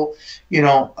 how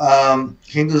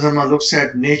Hindu Dharma looks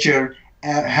at nature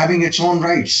having its own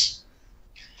rights.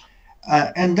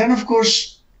 And then, of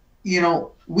course,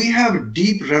 we have a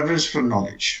deep reverence for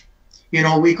knowledge.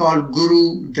 We call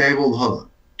Guru Devo Bhava.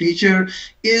 Teacher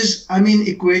is,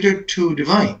 equated to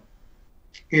divine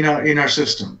in our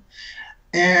system.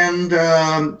 And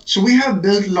so we have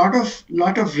built a lot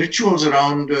of rituals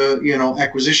around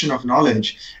acquisition of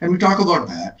knowledge, and we talk about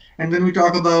that. And then we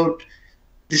talk about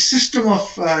the system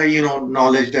of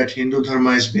knowledge that Hindu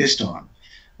Dharma is based on.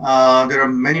 There are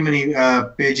many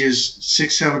pages,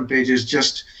 6-7 pages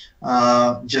just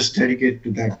dedicated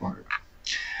to that part.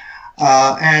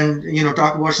 And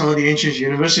talk about some of the ancient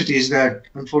universities that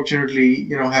unfortunately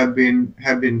have been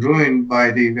ruined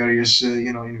by the various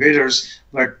invaders,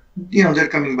 but they're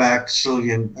coming back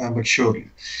slowly but surely.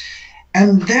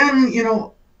 And then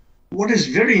what is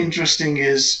very interesting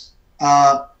is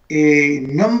a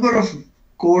number of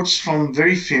quotes from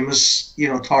very famous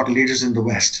thought leaders in the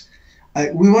West.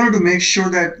 We wanted to make sure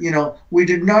that we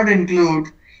did not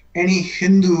include any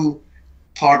Hindu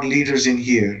thought leaders in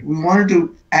here. We wanted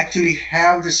to actually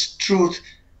have this truth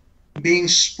being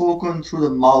spoken through the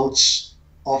mouths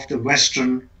of the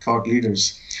Western thought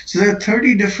leaders. So there are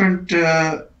 30 different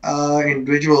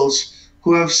individuals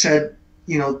who have said,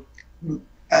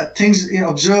 things,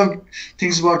 observed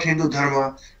things about Hindu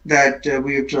Dharma that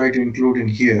we have tried to include in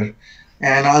here.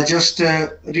 And I'll just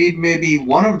read maybe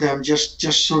one of them, just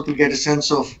so to get a sense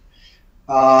of,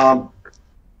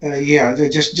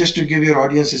 just to give your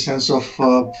audience a sense of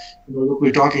what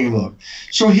we're talking about.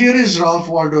 So here is Ralph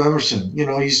Waldo Emerson.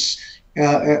 He's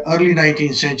early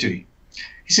 19th century.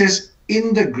 He says,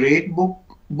 "In the great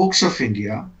books of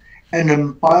India, an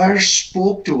empire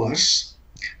spoke to us,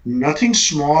 nothing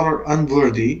small or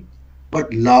unworthy,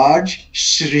 but large,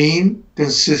 serene,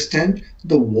 consistent,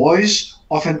 the voice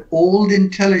of an old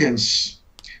intelligence,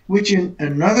 which in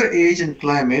another age and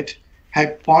climate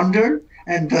had pondered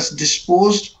and thus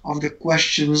disposed of the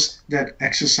questions that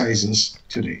exercise us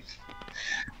today."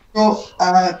 So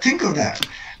think of that.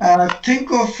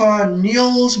 Think of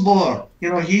Niels Bohr.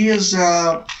 He is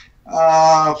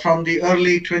from the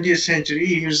early 20th century.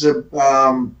 He is a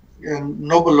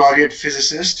Nobel laureate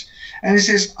physicist, and he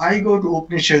says, "I go to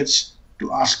Upanishads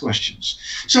to ask questions."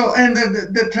 So, and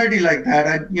the 30 like that.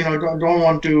 I don't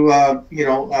want to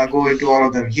go into all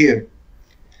of them here.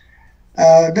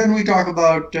 Then we talk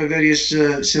about various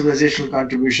civilizational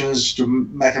contributions to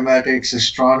mathematics,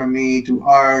 astronomy, to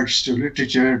arts, to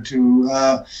literature, to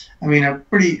I mean, a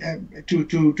pretty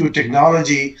to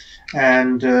technology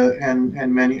and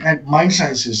many and mind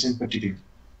sciences in particular.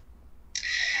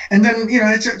 And then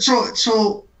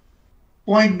so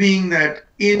point being that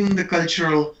in the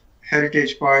cultural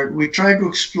heritage part, we try to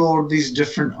explore these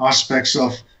different aspects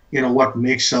of what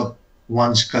makes up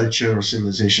one's culture or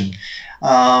civilization.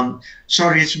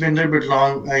 Sorry, it's been a little bit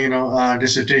long,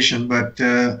 dissertation, but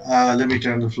let me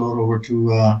turn the floor over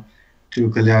to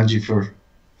Kalyanji for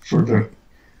further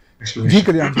explanation.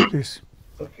 Kalyanji, please.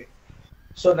 Okay.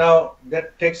 So now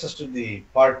that takes us to the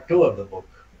part 2 of the book.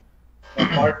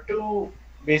 Part 2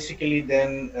 basically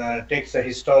then takes a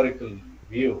historical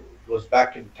view, goes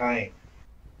back in time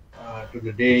to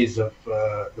the days of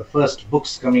the first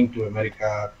books coming to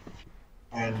America,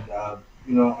 and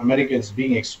Americans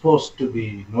being exposed to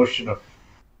the notion of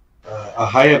a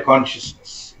higher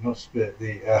consciousness,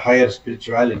 the higher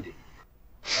spirituality,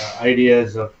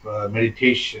 ideas of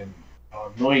meditation,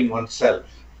 or knowing oneself,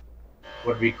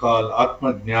 what we call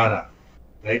Atma Jnana,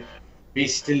 right? Be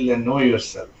still and know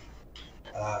yourself.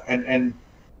 And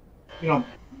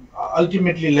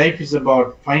ultimately life is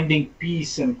about finding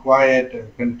peace and quiet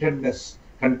and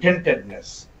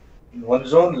contentedness in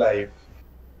one's own life,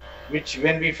 which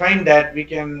when we find that, we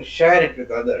can share it with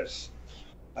others.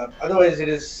 Otherwise it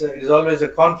is always a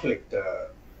conflict,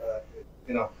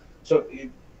 so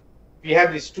we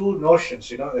have these two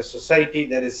notions, a society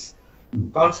that is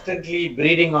constantly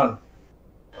breeding on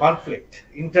conflict,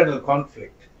 internal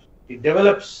conflict. It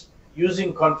develops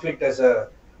using conflict as a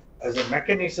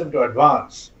mechanism to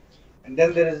advance, and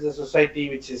then there is the society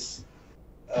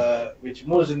which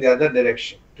moves in the other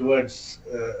direction towards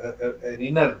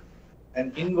an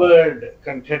inward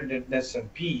contentedness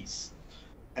and peace.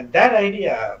 And that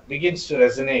idea begins to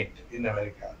resonate in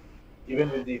America, even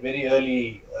with the very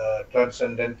early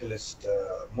transcendentalist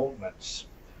movements.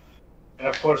 And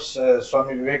of course,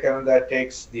 Swami Vivekananda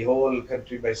takes the whole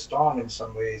country by storm in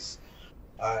some ways.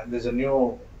 There's a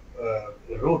new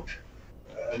route,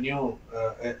 a new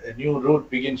route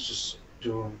begins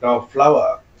to now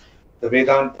flower. The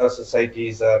Vedanta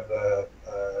societies are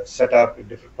set up in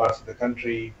different parts of the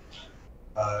country.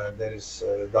 There is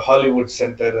the Hollywood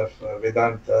Center of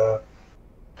Vedanta.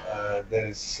 There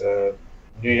is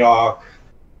New York.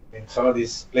 I mean, some of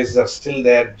these places are still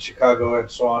there, Chicago and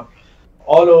so on.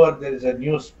 All over there is a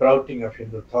new sprouting of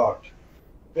Hindu thought.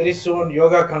 Very soon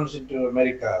yoga comes into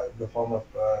America in the form of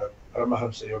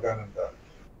Paramahamsa Yogananda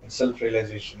and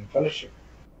self-realization and fellowship.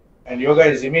 And yoga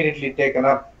is immediately taken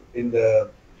up in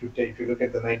if you look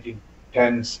at the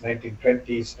 1910s,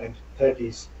 1920s,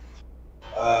 1930s.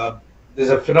 There's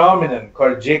a phenomenon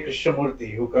called J.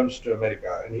 Krishnamurti who comes to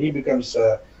America, and he becomes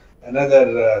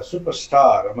another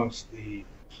superstar amongst the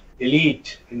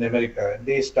elite in America, and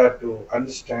they start to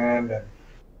understand and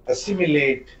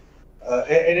assimilate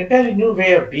an entirely new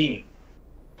way of being.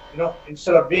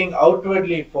 Instead of being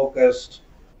outwardly focused,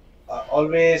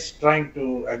 always trying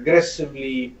to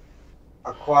aggressively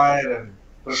acquire and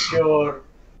procure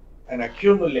and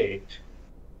accumulate,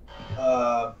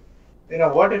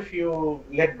 what if you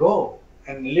let go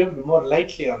and live more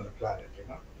lightly on the planet,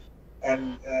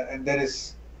 and there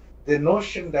is the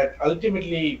notion that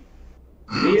ultimately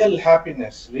real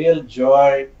happiness, real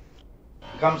joy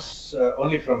comes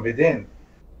only from within.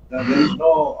 Now, there is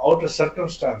no outer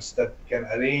circumstance that can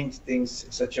arrange things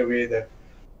in such a way that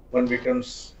one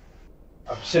becomes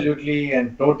absolutely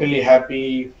and totally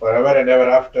happy forever and ever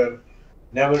after,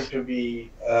 never to be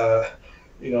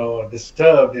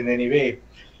disturbed in any way.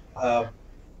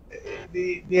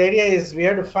 The idea is we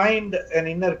have to find an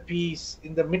inner peace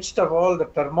in the midst of all the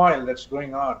turmoil that's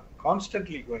going on,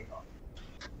 constantly going on.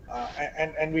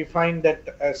 And we find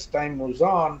that as time moves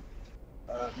on,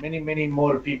 many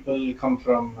more people come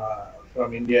from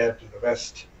India to the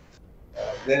West.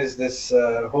 There is this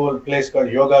whole place called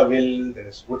Yogaville, there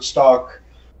is Woodstock,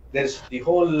 there is the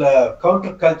whole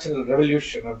countercultural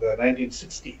revolution of the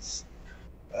 1960s.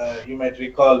 You might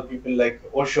recall people like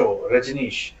Osho,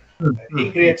 Rajneesh.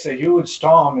 He creates a huge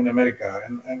storm in America,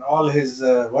 and all his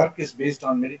work is based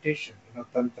on meditation,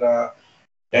 Tantra,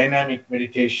 dynamic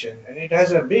meditation, and it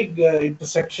has a big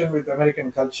intersection with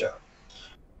American culture.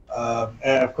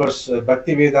 And of course,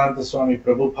 Bhaktivedanta Swami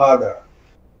Prabhupada,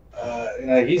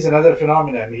 he's another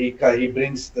phenomenon. He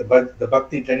brings the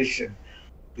Bhakti tradition,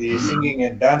 the singing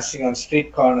and dancing on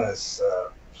street corners,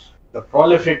 the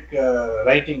prolific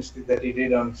writings that he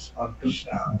did on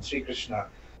Krishna, on Sri Krishna.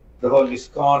 The whole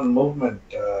ISKCON movement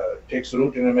takes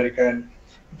root in America, and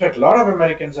in fact, a lot of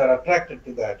Americans are attracted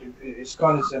to that.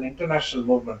 ISKCON is an international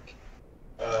movement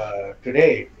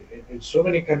today in so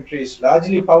many countries,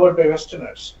 largely powered by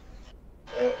Westerners.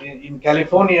 In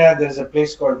California, there is a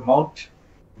place called Mount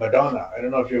Madonna. I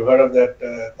don't know if you've heard of that,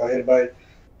 Tahir Bhai.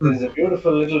 There is a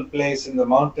beautiful little place in the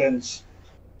mountains.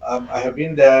 I have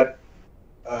been there.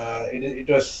 It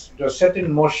was set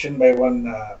in motion by one.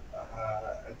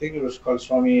 I think it was called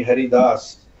Swami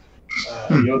Haridas,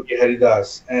 Yogi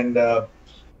Haridas, and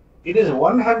it is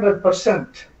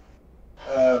 100%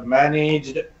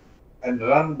 managed and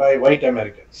run by white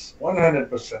Americans.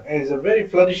 100%. It is a very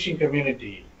flourishing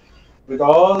community with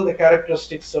all the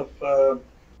characteristics of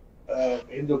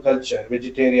Hindu culture: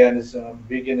 vegetarianism,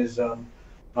 veganism,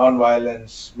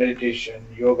 non-violence, meditation,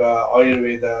 yoga,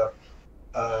 Ayurveda,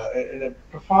 and a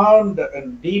profound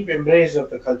and deep embrace of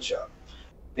the culture.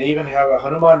 They even have a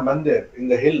Hanuman Mandir in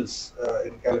the hills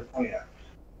in California.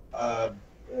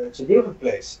 It's a beautiful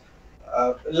place.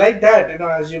 Like that,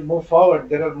 as you move forward,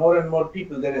 there are more and more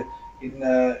people. There,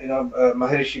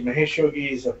 Maharishi Mahesh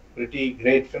Yogi is a pretty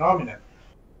great phenomenon.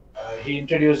 He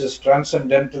introduces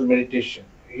transcendental meditation.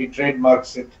 He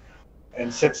trademarks it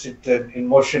and sets it in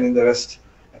motion in the West.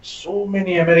 And so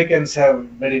many Americans have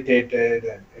meditated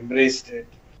and embraced it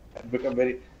and become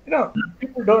very,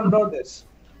 people don't know this.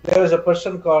 There was a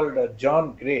person called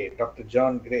John Gray, Dr.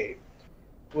 John Gray,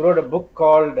 who wrote a book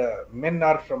called Men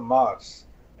Are From Mars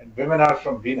and Women Are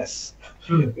From Venus.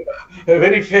 A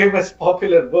very famous,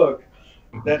 popular book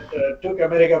that took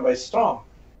America by storm.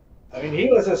 I mean, he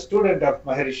was a student of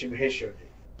Maharishi Mahesh Yogi.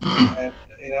 And,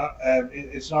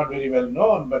 it's not very well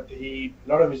known, but a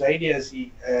lot of his ideas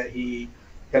he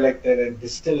collected and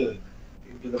distilled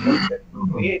into the book that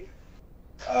he created.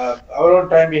 Our own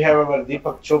time, we have our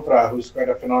Deepak Chopra, who's quite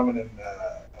a phenomenon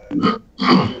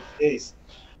these days.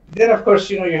 Then, of course,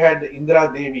 you had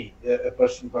Indira Devi, a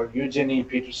person called Eugenie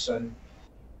Peterson,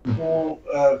 who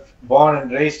born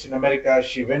and raised in America.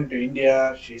 She went to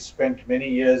India. She spent many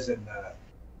years in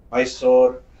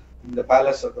Mysore, in the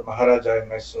palace of the Maharaja in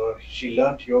Mysore. She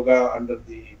learnt yoga under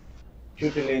the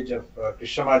tutelage of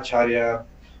Krishnamacharya,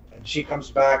 and she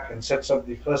comes back and sets up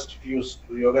the first few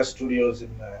yoga studios in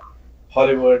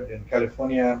Hollywood, in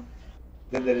California.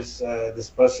 Then there is this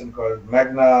person called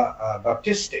Magna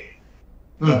Baptiste.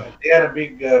 They are a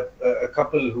big a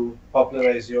couple who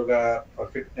popularize yoga for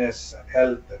fitness and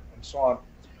health and so on.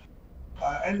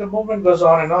 And the movement goes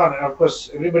on and on. And of course,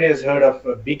 everybody has heard of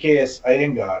BKS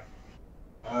Iyengar,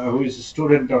 who is a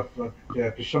student of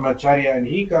Krishnamacharya, and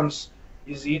he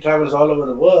travels all over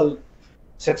the world,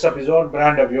 sets up his own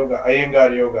brand of yoga,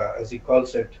 Iyengar Yoga, as he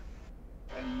calls it.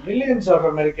 And millions of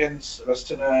Americans,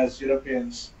 Westerners,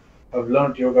 Europeans have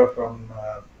learned yoga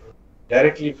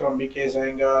directly from BKS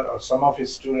Iyengar or some of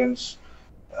his students,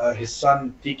 his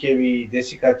son TKV,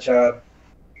 Desikachar,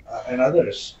 and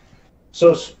others.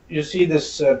 So you see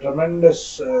this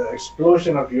tremendous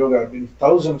explosion of yoga in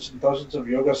thousands and thousands of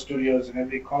yoga studios in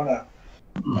every corner.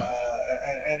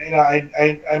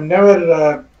 I'm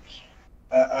never,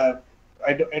 I'm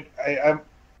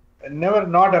never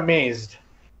not amazed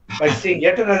by seeing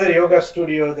yet another yoga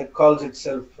studio that calls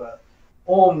itself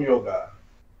Om Yoga,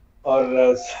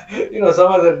 or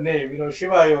some other name,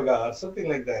 Shiva Yoga or something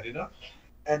like that,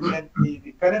 and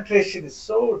the penetration is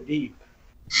so deep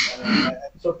and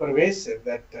so pervasive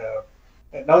that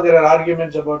now there are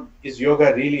arguments about, is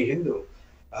yoga really Hindu?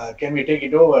 Can we take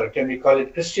it over? Can we call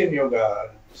it Christian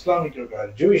yoga, Islamic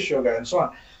yoga, Jewish yoga, and so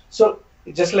on? So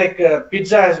just like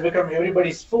pizza has become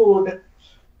everybody's food,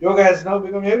 yoga has now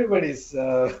become everybody's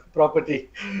property.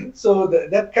 So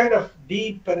that kind of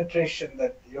deep penetration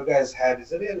that yoga has had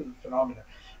is a real phenomenon.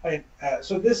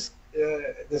 So this,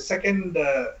 the second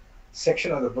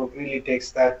section of the book really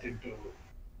takes that into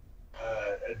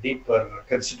a deeper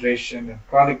consideration and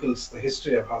chronicles the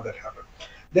history of how that happened.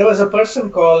 There was a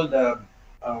person called, the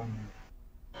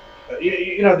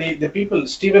people,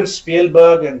 Steven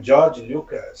Spielberg and George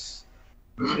Lucas,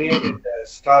 created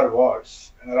Star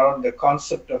Wars, and around the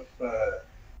concept of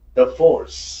the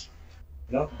Force,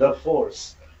 the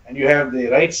Force. And you have the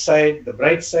right side, the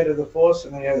bright side of the Force,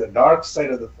 and then you have the dark side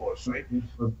of the Force, right?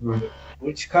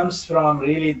 Which comes from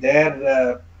really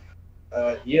their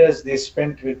years they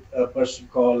spent with a person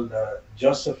called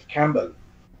Joseph Campbell.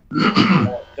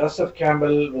 Joseph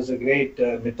Campbell was a great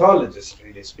mythologist,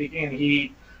 really speaking, and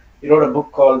he wrote a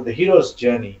book called The Hero's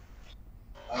Journey.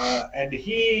 And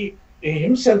he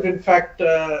himself, in fact,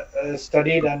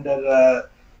 studied under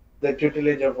the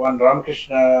tutelage of one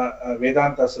Ramakrishna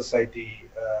Vedanta Society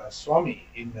Swami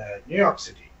in New York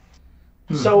City.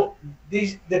 So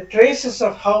the traces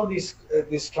of how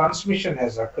this transmission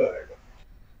has occurred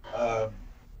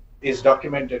is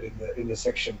documented in the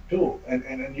section 2,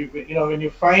 and you when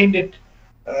you find it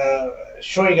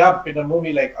showing up in a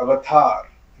movie like Avatar,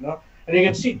 and you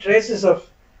can see traces of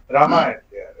Ramayana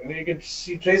there, and you can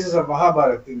see traces of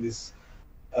Mahabharata in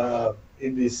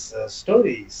these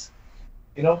stories,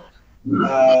 you know,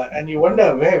 and you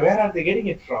wonder where are they getting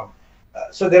it from?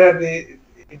 So it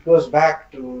goes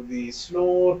back to the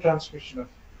slow transmission of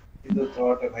Hindu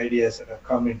thought and ideas that have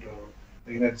come into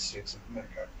the United States of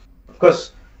America. Of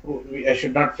course, I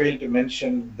should not fail to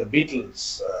mention the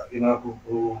Beatles,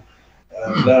 who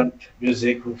learned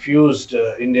music, who fused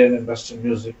Indian and Western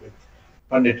music with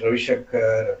Pandit Ravi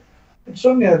Shankar, and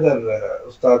so many other,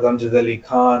 Ustad Amjad Ali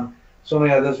Khan, so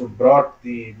many others who brought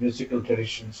the musical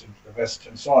traditions into the West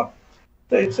and so on.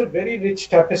 So it's a very rich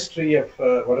tapestry of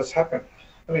what has happened.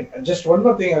 I mean, just one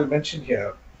more thing I'll mention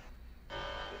here.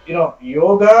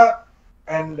 Yoga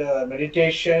and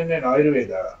meditation and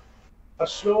Ayurveda are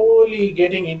slowly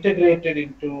getting integrated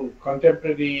into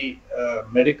contemporary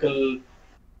medical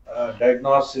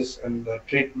diagnosis and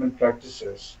treatment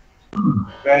practices,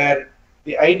 where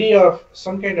the idea of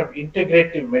some kind of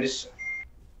integrative medicine,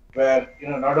 where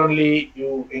not only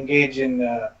you engage in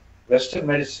Western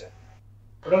medicine,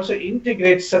 but also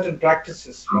integrate certain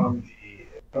practices from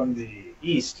the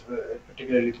East,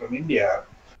 particularly from India,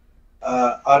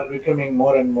 are becoming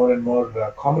more and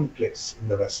more commonplace in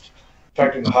the West. In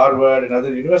fact, in Harvard and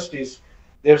other universities,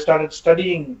 they have started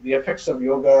studying the effects of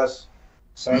yogas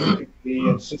scientifically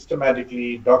and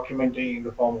systematically, documenting in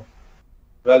the form of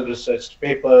well-researched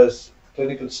papers,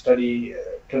 clinical study,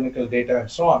 clinical data,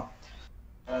 and so on.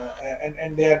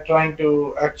 And they are trying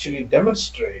to actually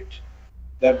demonstrate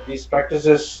that these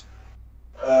practices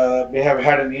may have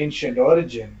had an ancient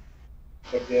origin,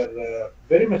 but they are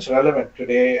very much relevant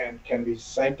today and can be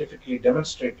scientifically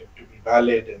demonstrated to be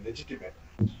valid and legitimate.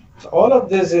 So all of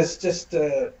this is just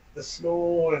the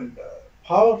slow and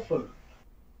powerful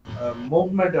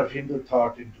movement of Hindu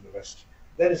thought into the West.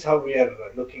 That is how we are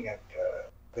looking at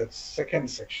that second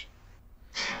section.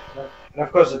 And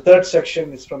of course, the third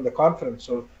section is from the conference,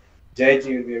 so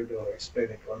Jayaji will be able to explain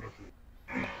it wonderfully.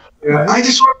 I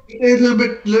just want to say a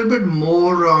little bit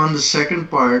more on the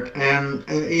second part, and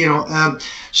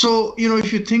so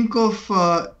if you think of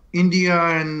India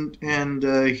and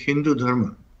Hindu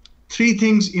Dharma, three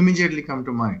things immediately come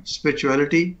to mind: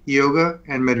 spirituality, yoga,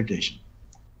 and meditation,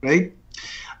 right?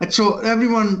 And so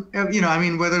everyone,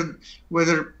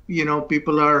 whether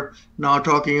people are now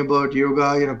talking about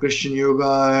yoga, Christian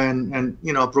yoga, and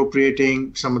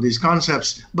appropriating some of these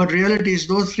concepts, but reality is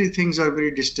those three things are very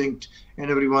distinct,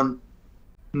 and everyone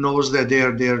knows that they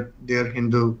are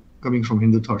Hindu, coming from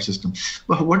Hindu thought system.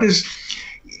 But what is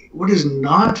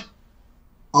not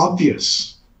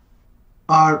obvious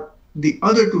are the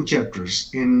other two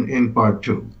chapters in part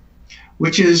 2,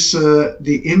 which is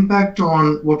the impact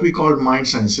on what we call mind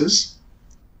sciences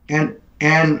and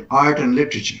art and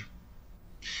literature.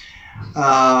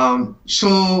 For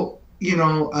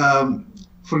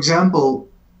example,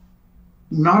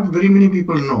 not very many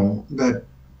people know that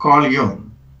Carl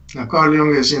Jung. Now, Carl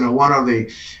Jung is, one of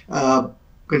the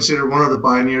considered one of the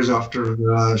pioneers after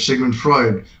Sigmund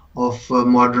Freud of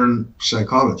modern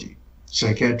psychology,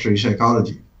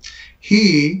 psychology.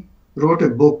 He wrote a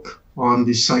book on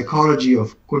the psychology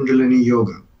of Kundalini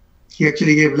Yoga. He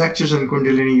actually gave lectures on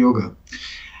Kundalini Yoga.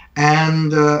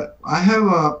 And I have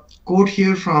a quote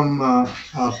here from a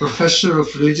professor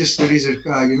of religious studies at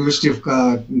University of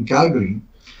Calgary,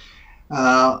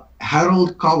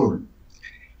 Harold Coward.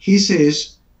 He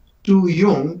says, to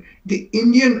Jung, the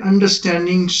Indian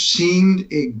understanding seemed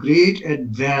a great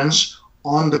advance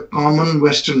on the common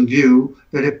Western view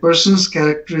that a person's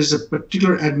character is a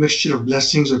particular admixture of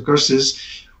blessings or curses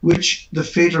which the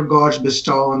fate or gods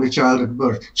bestow on the child at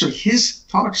birth. So his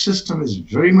thought system is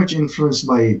very much influenced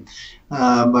by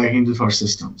Hindu thought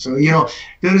system. So,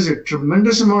 there is a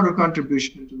tremendous amount of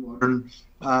contribution to modern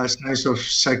science of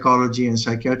psychology and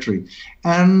psychiatry.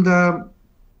 And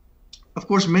of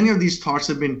course, many of these thoughts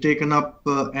have been taken up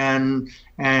and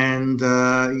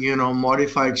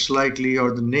modified slightly,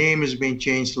 or the name is being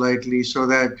changed slightly so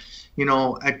that,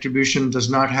 attribution does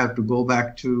not have to go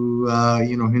back to,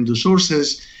 Hindu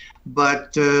sources.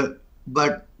 But there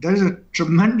is a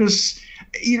tremendous,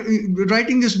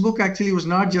 writing this book actually was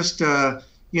not just, a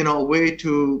way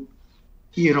to,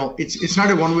 it's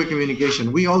not a one-way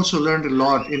communication. We also learned a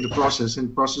lot in the process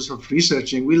of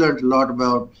researching. We learned a lot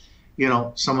about,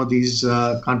 some of these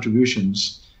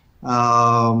contributions.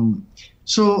 So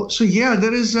yeah,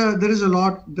 there is a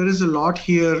lot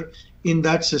here in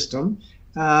that system.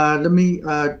 Let me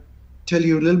tell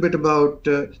you a little bit about.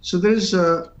 So there's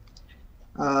let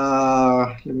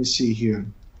me see here.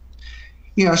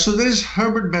 Yeah, so there's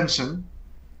Herbert Benson,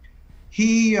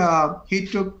 he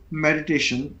took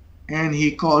meditation and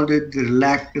he called it the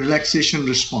relaxation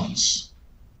response.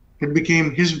 It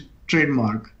became his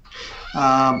trademark.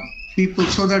 People,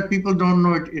 so that people don't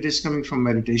know it is coming from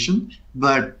meditation,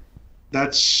 but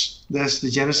that's the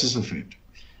genesis of it.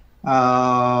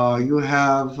 You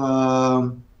have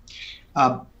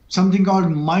something called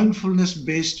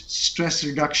mindfulness-based stress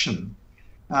reduction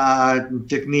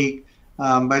technique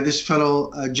by this fellow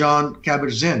John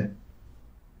Kabat-Zinn.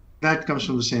 That comes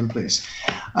from the same place.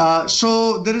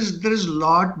 So there is a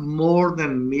lot more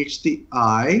than meets the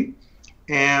eye,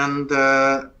 and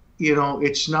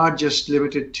it's not just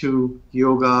limited to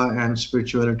yoga and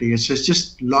spirituality. It's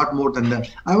just a lot more than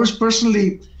that. I was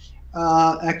personally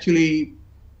actually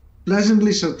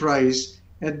pleasantly surprised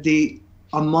at the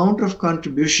amount of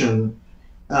contribution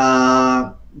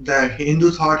that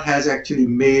Hindu thought has actually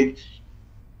made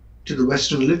to the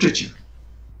Western literature.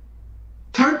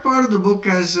 Third part of the book,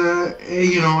 as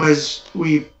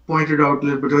we pointed out a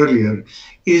little bit earlier,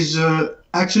 is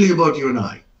actually about you and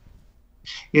I.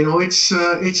 It's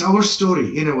our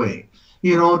story in a way.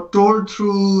 Told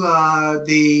through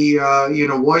the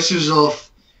voices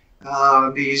of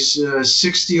these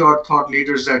 60-odd thought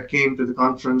leaders that came to the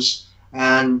conference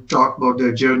and talked about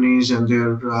their journeys and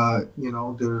their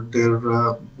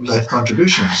life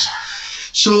contributions.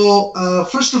 So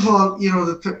first of all,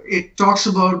 it talks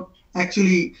about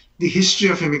actually the history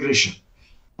of immigration.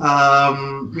 I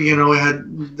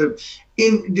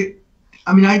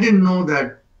didn't know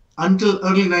that until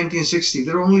early 1960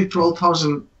 there were only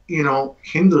 12,000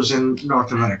 Hindus in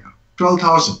North America.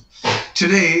 12,000.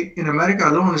 Today in America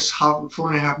alone is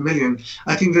 4.5 million.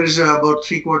 I think there is about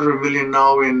 750,000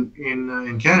 now in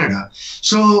Canada.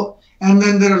 So, and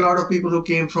then there are a lot of people who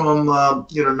came from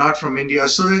not from India.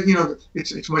 So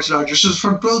it's much larger. So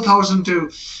from 12,000 to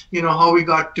how we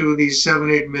got to the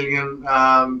 7-8 million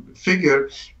figure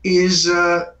is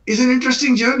an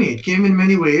interesting journey. It came in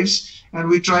many waves, and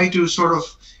we try to sort of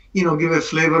give a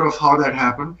flavor of how that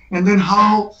happened, and then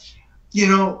how we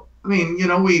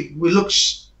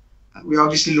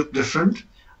obviously look different,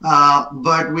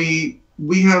 but we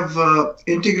have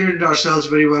integrated ourselves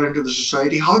very well into the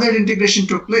society. How that integration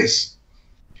took place,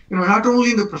 not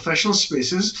only in the professional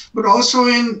spaces, but also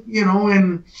in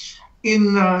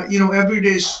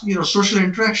everyday social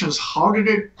interactions. How did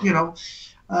it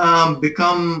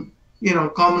become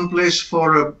commonplace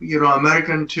for a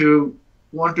American to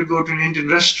want to go to an Indian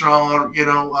restaurant,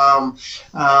 or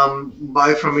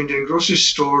buy from Indian grocery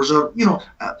stores, or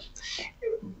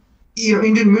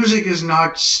Indian music is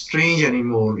not strange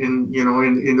anymore in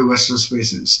the Western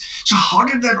spaces. So how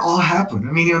did that all happen?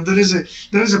 I mean, there is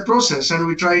a process, and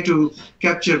we try to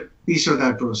capture a piece of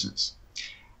that process.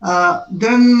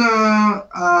 Then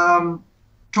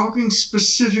talking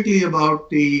specifically about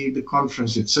the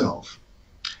conference itself,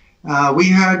 we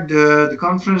had the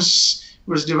conference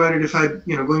was divided, if I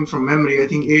going from memory, I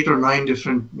think 8 or 9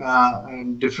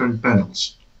 different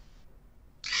panels.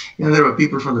 There were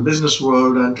people from the business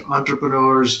world and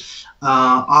entrepreneurs,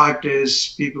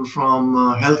 artists, people from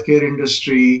healthcare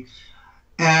industry,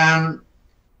 and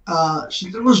so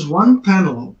there was one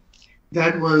panel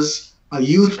that was a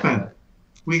youth panel.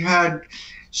 We had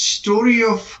story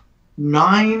of 8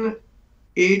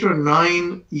 or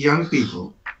 9 young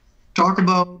people talk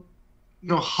about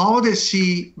how they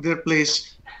see their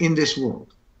place in this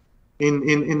world,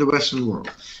 in the Western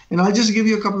world. And I'll just give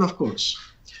you a couple of quotes.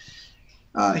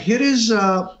 Here is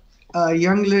a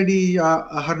young lady,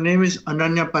 her name is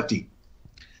Ananya Pati.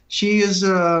 She is,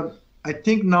 I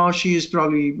think now she is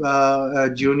probably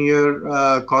a junior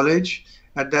college.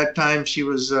 At that time she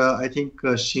was, I think,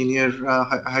 a senior,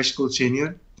 high school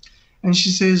senior. And she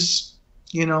says,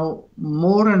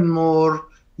 more and more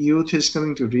youth is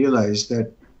coming to realize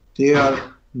that they are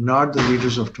not the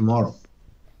leaders of tomorrow.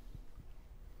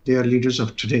 They are leaders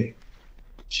of today,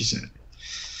 she said.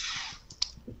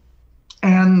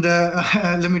 And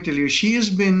let me tell you, she has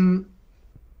been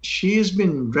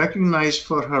recognized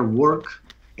for her work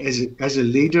as a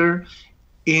leader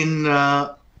in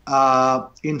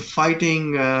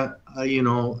fighting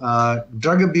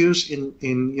drug abuse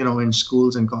in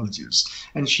schools and colleges.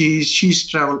 And she's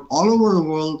traveled all over the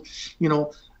world,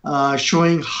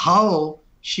 showing how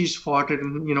she's fought it,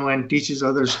 and teaches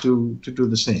others to do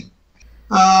the same.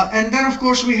 And then, of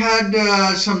course, we had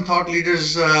some thought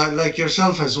leaders like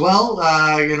yourself as well,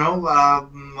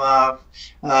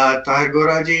 Tahir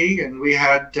Gora ji, and we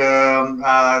had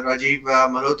Rajiv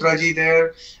Malhotra ji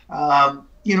there.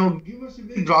 Give us a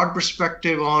very broad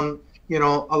perspective on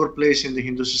our place in the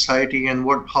Hindu society and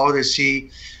how they see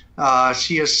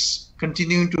us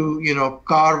continuing to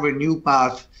carve a new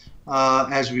path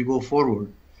as we go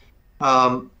forward.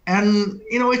 And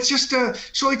it's just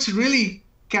so it's really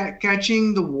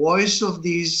catching the voice of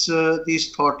these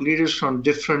thought leaders from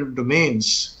different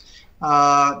domains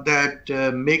that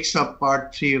makes up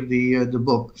part 3 of the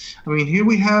book. I mean, here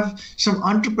we have some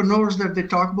entrepreneurs that they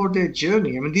talk about their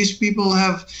journey. I mean, these people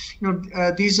have,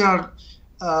 these are,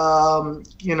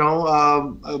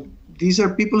 these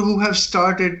are people who have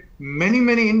started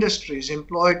many industries,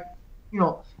 employed,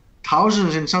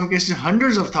 thousands, in some cases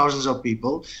hundreds of thousands of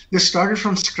people. They started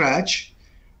from scratch,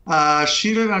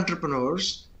 serial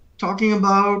entrepreneurs, talking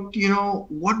about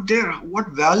what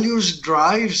values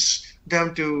drives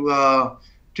them to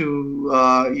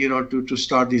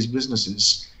start these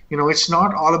businesses. It's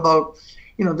not all about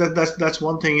that's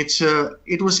one thing.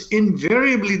 It was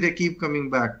invariably, they keep coming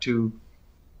back to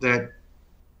that.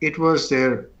 It was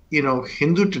their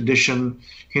Hindu tradition,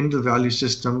 Hindu value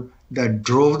system that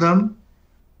drove them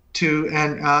to,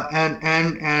 and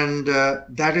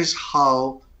that is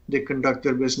how they conduct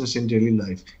their business in daily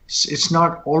life. It's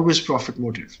not always profit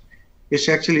motive. It's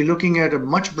actually looking at a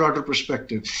much broader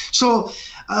perspective. So,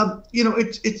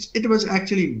 it was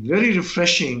actually very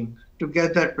refreshing to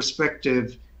get that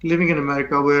perspective living in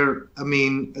America, where, I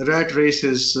mean, rat race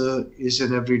is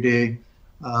an everyday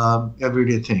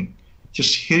thing.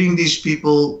 Just hearing these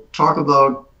people talk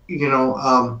about,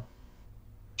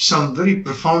 some very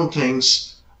profound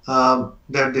things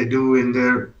that they do in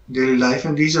their daily life,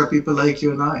 and these are people like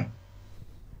you and I.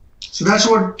 So that's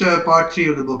what part 3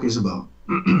 of the book is about.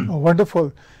 Oh,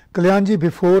 wonderful. Kalyanji,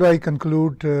 before I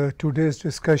conclude today's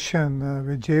discussion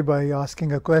with Jay by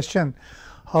asking a question,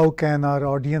 how can our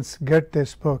audience get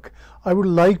this book? I would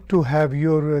like to have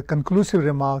your conclusive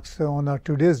remarks on our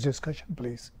today's discussion,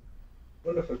 please.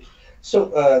 Wonderful. So,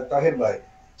 Tahir bhai,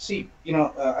 see,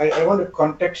 I want to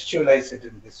contextualize it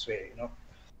in this way.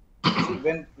 See,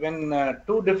 when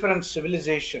two different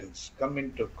civilizations come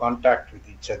into contact with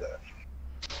each other,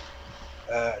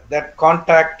 that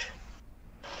contact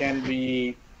can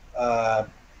be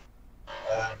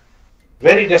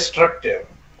very destructive,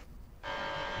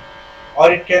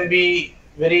 or it can be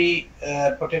very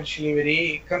potentially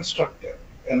very constructive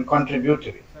and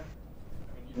contributory.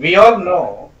 We all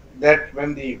know that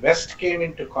when the West came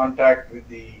into contact with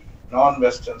the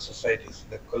non-Western societies,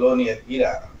 the colonial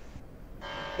era,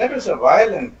 that was a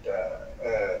violent,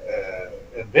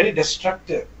 very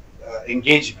destructive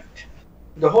engagement.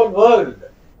 The whole world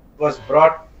was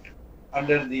brought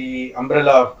under the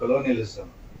umbrella of colonialism,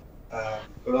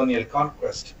 colonial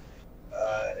conquest.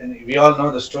 And we all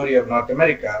know the story of North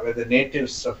America, where the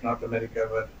natives of North America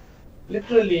were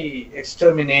literally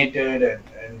exterminated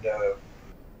and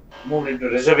moved into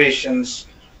reservations.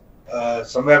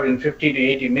 Somewhere between 50 to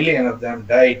 80 million of them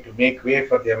died to make way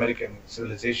for the American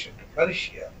civilization to flourish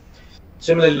here.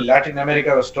 Similarly, Latin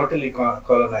America was totally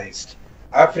colonized.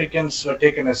 Africans were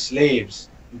taken as slaves,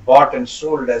 bought and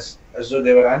sold as though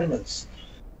they were animals.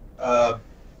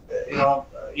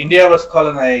 India was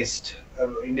colonized.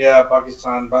 India,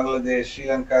 Pakistan, Bangladesh, Sri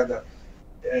Lanka,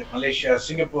 Malaysia,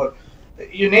 Singapore,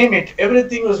 you name it,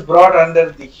 everything was brought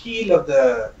under the heel of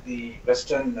the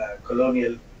Western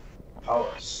colonial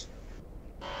powers.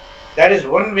 That is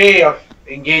one way of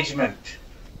engagement,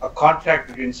 a contact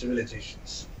between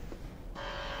civilizations.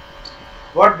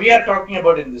 What we are talking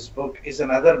about in this book is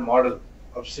another model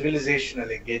of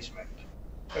civilizational engagement.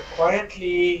 But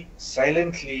quietly,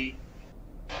 silently,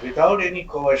 without any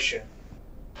coercion,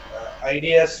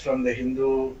 ideas from the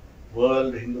Hindu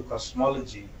world, Hindu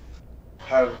cosmology,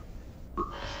 have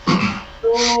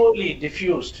slowly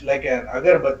diffused like an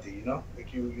agarbatti,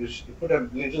 like you put a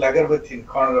little agarbatti in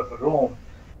corner of a room,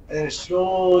 and then it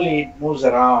slowly moves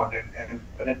around and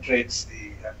penetrates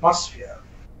the atmosphere.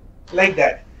 Like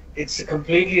that. It's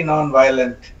completely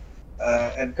non-violent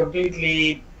and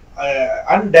completely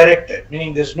undirected,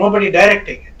 meaning there's nobody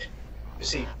directing it. You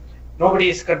see, nobody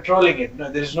is controlling it.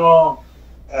 No, there's no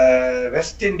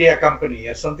West India Company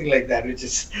or something like that, which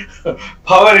is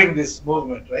powering this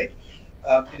movement, right?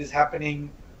 It is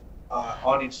happening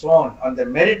on its own, on the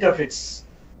merit of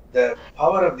the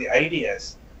power of the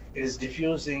ideas. It is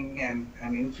diffusing and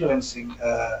influencing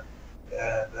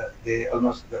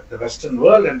the Western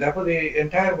world, and therefore the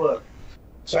entire world.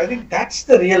 So I think that's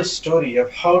the real story of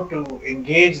how to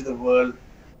engage the world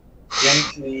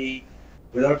gently,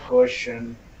 without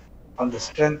coercion, on the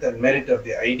strength and merit of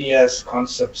the ideas,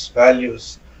 concepts,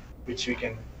 values, which we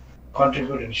can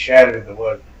contribute and share with the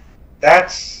world.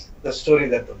 That's the story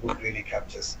that the book really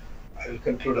captures. I will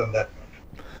conclude on that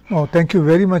note. Oh, thank you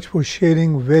very much for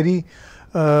sharing very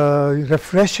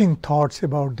refreshing thoughts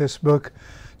about this book.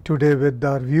 today with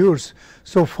our viewers.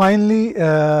 So finally,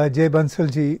 Jay Bansal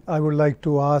ji, I would like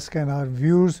to ask, and our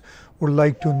viewers would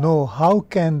like to know, how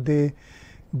can they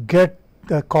get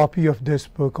the copy of this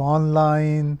book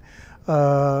online,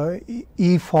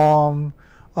 e-form,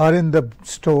 or in the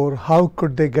store? How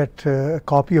could they get a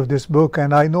copy of this book?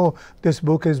 And I know this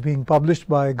book is being published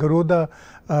by Gora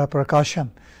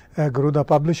Gora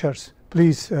Publishers.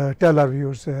 Please tell our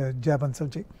viewers, Jay Bansal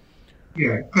ji.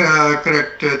 Yeah,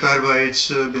 correct, Tahir. It's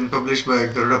been published by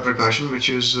Gora Prakashan, which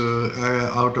is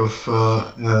out of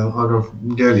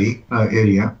Delhi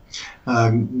area,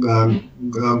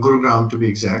 Gurugram to be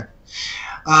exact.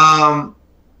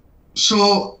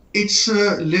 So it's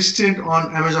listed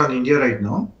on Amazon India right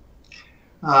now,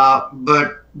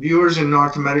 but viewers in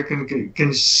North America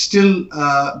can still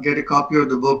get a copy of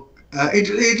the book.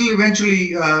 It'll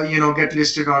eventually, get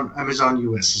listed on Amazon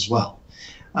US as well.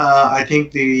 I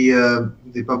think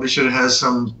the publisher has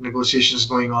some negotiations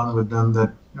going on with them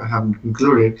that haven't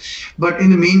concluded. But in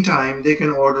the meantime, they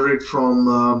can order it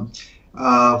from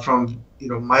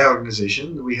my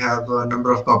organization. We have a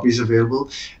number of copies available,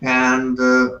 and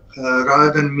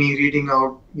rather than me reading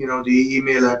out the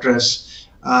email address,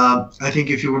 I think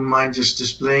if you wouldn't mind just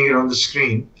displaying it on the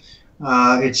screen.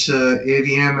 It's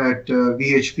avm at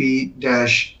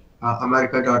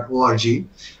vhp-america.org.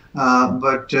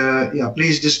 But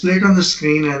please display it on the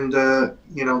screen, and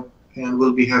and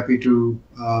we'll be happy to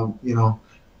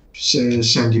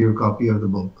send you a copy of the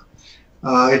book.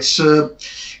 It's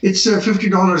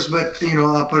 $50, but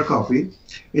per copy.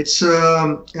 It's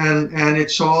and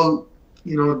it's all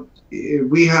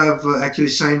we have actually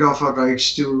signed off our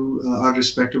rights to our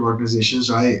respective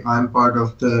organizations. I'm part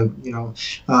of the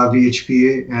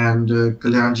VHPA, and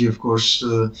Kalyan ji, of course,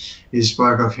 is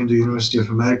part of Hindu University of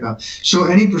America. So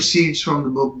any proceeds from the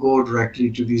book go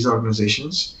directly to these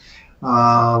organizations.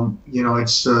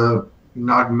 It's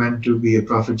not meant to be a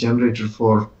profit generator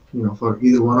for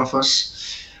either one of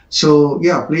us. So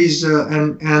yeah, please,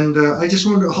 and I just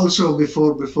want to also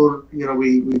before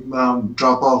we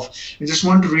drop off, I just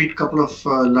want to read a couple of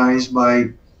lines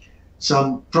by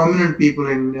some prominent people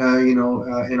in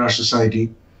in our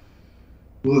society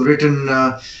who have written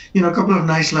a couple of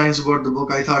nice lines about the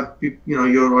book. I thought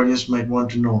your audience might want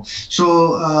to know.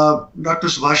 So Dr.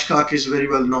 Subhash is very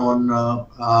well known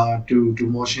to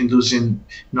most Hindus in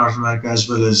North America as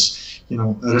well as the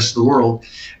rest of the world.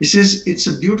 He says it's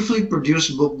a beautifully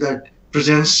produced book that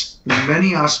presents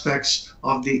many aspects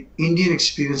of the Indian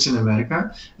experience in America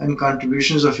and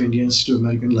contributions of Indians to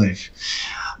American life.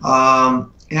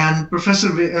 And Professor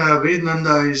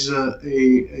Vednanda is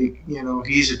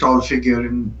he's a tall figure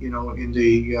in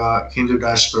the Hindu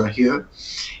diaspora here,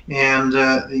 and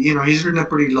he's written a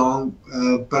pretty long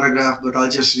paragraph, but I'll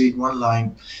just read one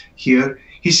line here.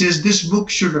 He says this book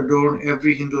should adorn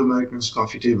every Hindu American's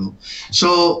coffee table.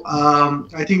 So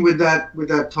I think with that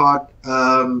thought,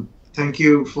 thank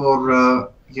you for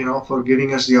for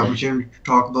giving us the opportunity to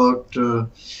talk about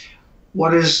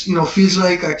what is feels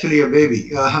like actually a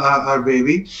baby, our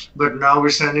baby, but now we're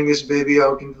sending this baby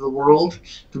out into the world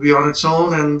to be on its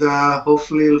own, and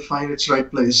hopefully it'll find its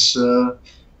right place in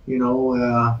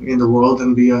the world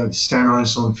and stand on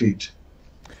its own feet.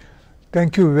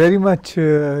 Thank you very much,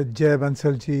 Jay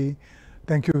Bansal ji.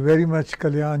 Thank you very much,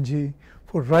 Kalyan ji,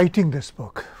 for writing this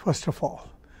book, first of all.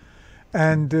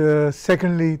 And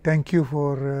secondly, thank you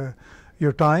for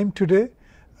your time today,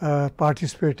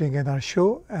 participating in our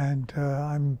show. And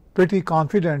I'm pretty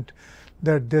confident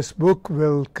that this book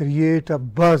will create a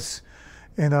buzz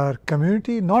in our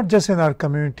community, not just in our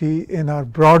community, in our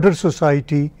broader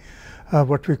society,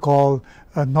 what we call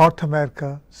North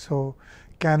America. So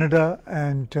Canada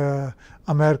and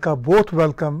America both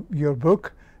welcome your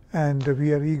book, and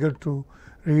we are eager to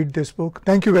read this book.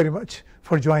 Thank you very much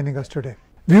for joining us today.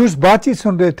 Viewers, बातचीत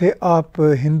सुन रहे थे आप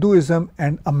Hinduism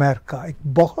and America. एक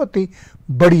बहुत ही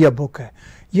बढ़िया book है।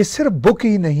 ये सिर्फ बुक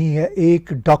ही नहीं है,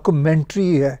 एक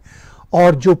डॉक्यूमेंट्री है,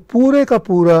 और जो पूरे का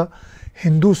पूरा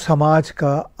हिंदू समाज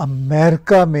का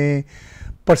अमेरिका में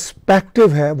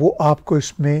पर्सपेक्टिव है वो आपको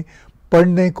इसमें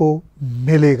पढ़ने को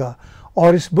मिलेगा।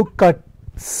 और इस बुक का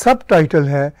सब टाइटल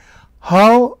है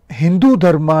how Hindu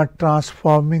Dharma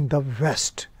transforming the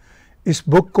waste. इस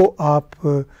बुक को आप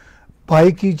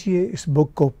बाय कीजिए, इस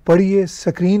बुक को पढ़िए।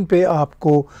 स्क्रीन पे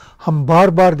आपको हम बार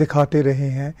बार दिखाते रहे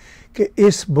हैं कि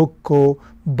इस बुक को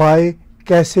बाय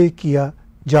कैसे किया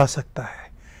जा सकता है।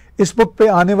 इस बुक पे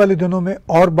आने वाले दिनों में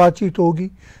और बातचीत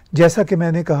होगी। जैसा कि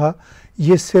मैंने कहा,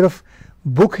 ये सिर्फ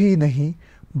बुक ही नहीं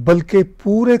बल्कि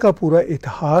पूरे का पूरा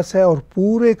इतिहास है और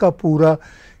पूरे का पूरा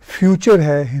फ्यूचर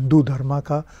है हिंदू धर्म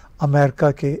का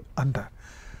अमेरिका के अंदर।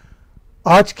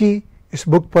 आज की इस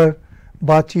बुक पर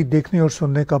बातचीत देखने और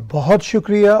सुनने का बहुत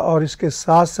शुक्रिया। और इसके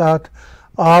साथ साथ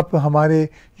आप हमारे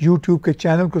YouTube के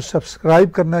चैनल को सब्सक्राइब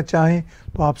करना चाहें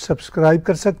तो आप सब्सक्राइब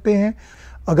कर सकते हैं।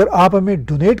 अगर आप हमें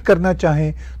डोनेट करना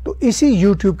चाहें तो इसी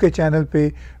YouTube के चैनल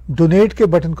पे डोनेट के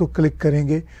बटन को क्लिक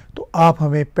करेंगे तो आप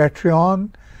हमें पैट्रियन,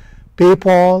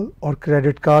 पेपॉल और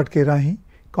क्रेडिट कार्ड के राਹੀਂ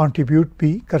कंट्रीब्यूट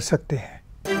भी कर सकते हैं।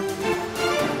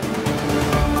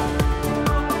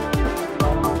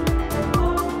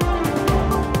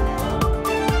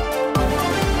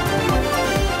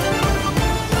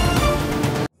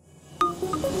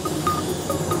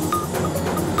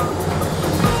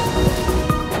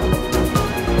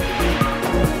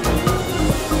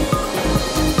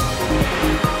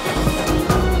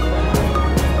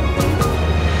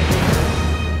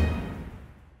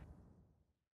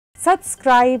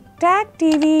 Subscribe TAG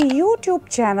TV YouTube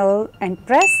channel and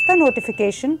press the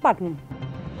notification button.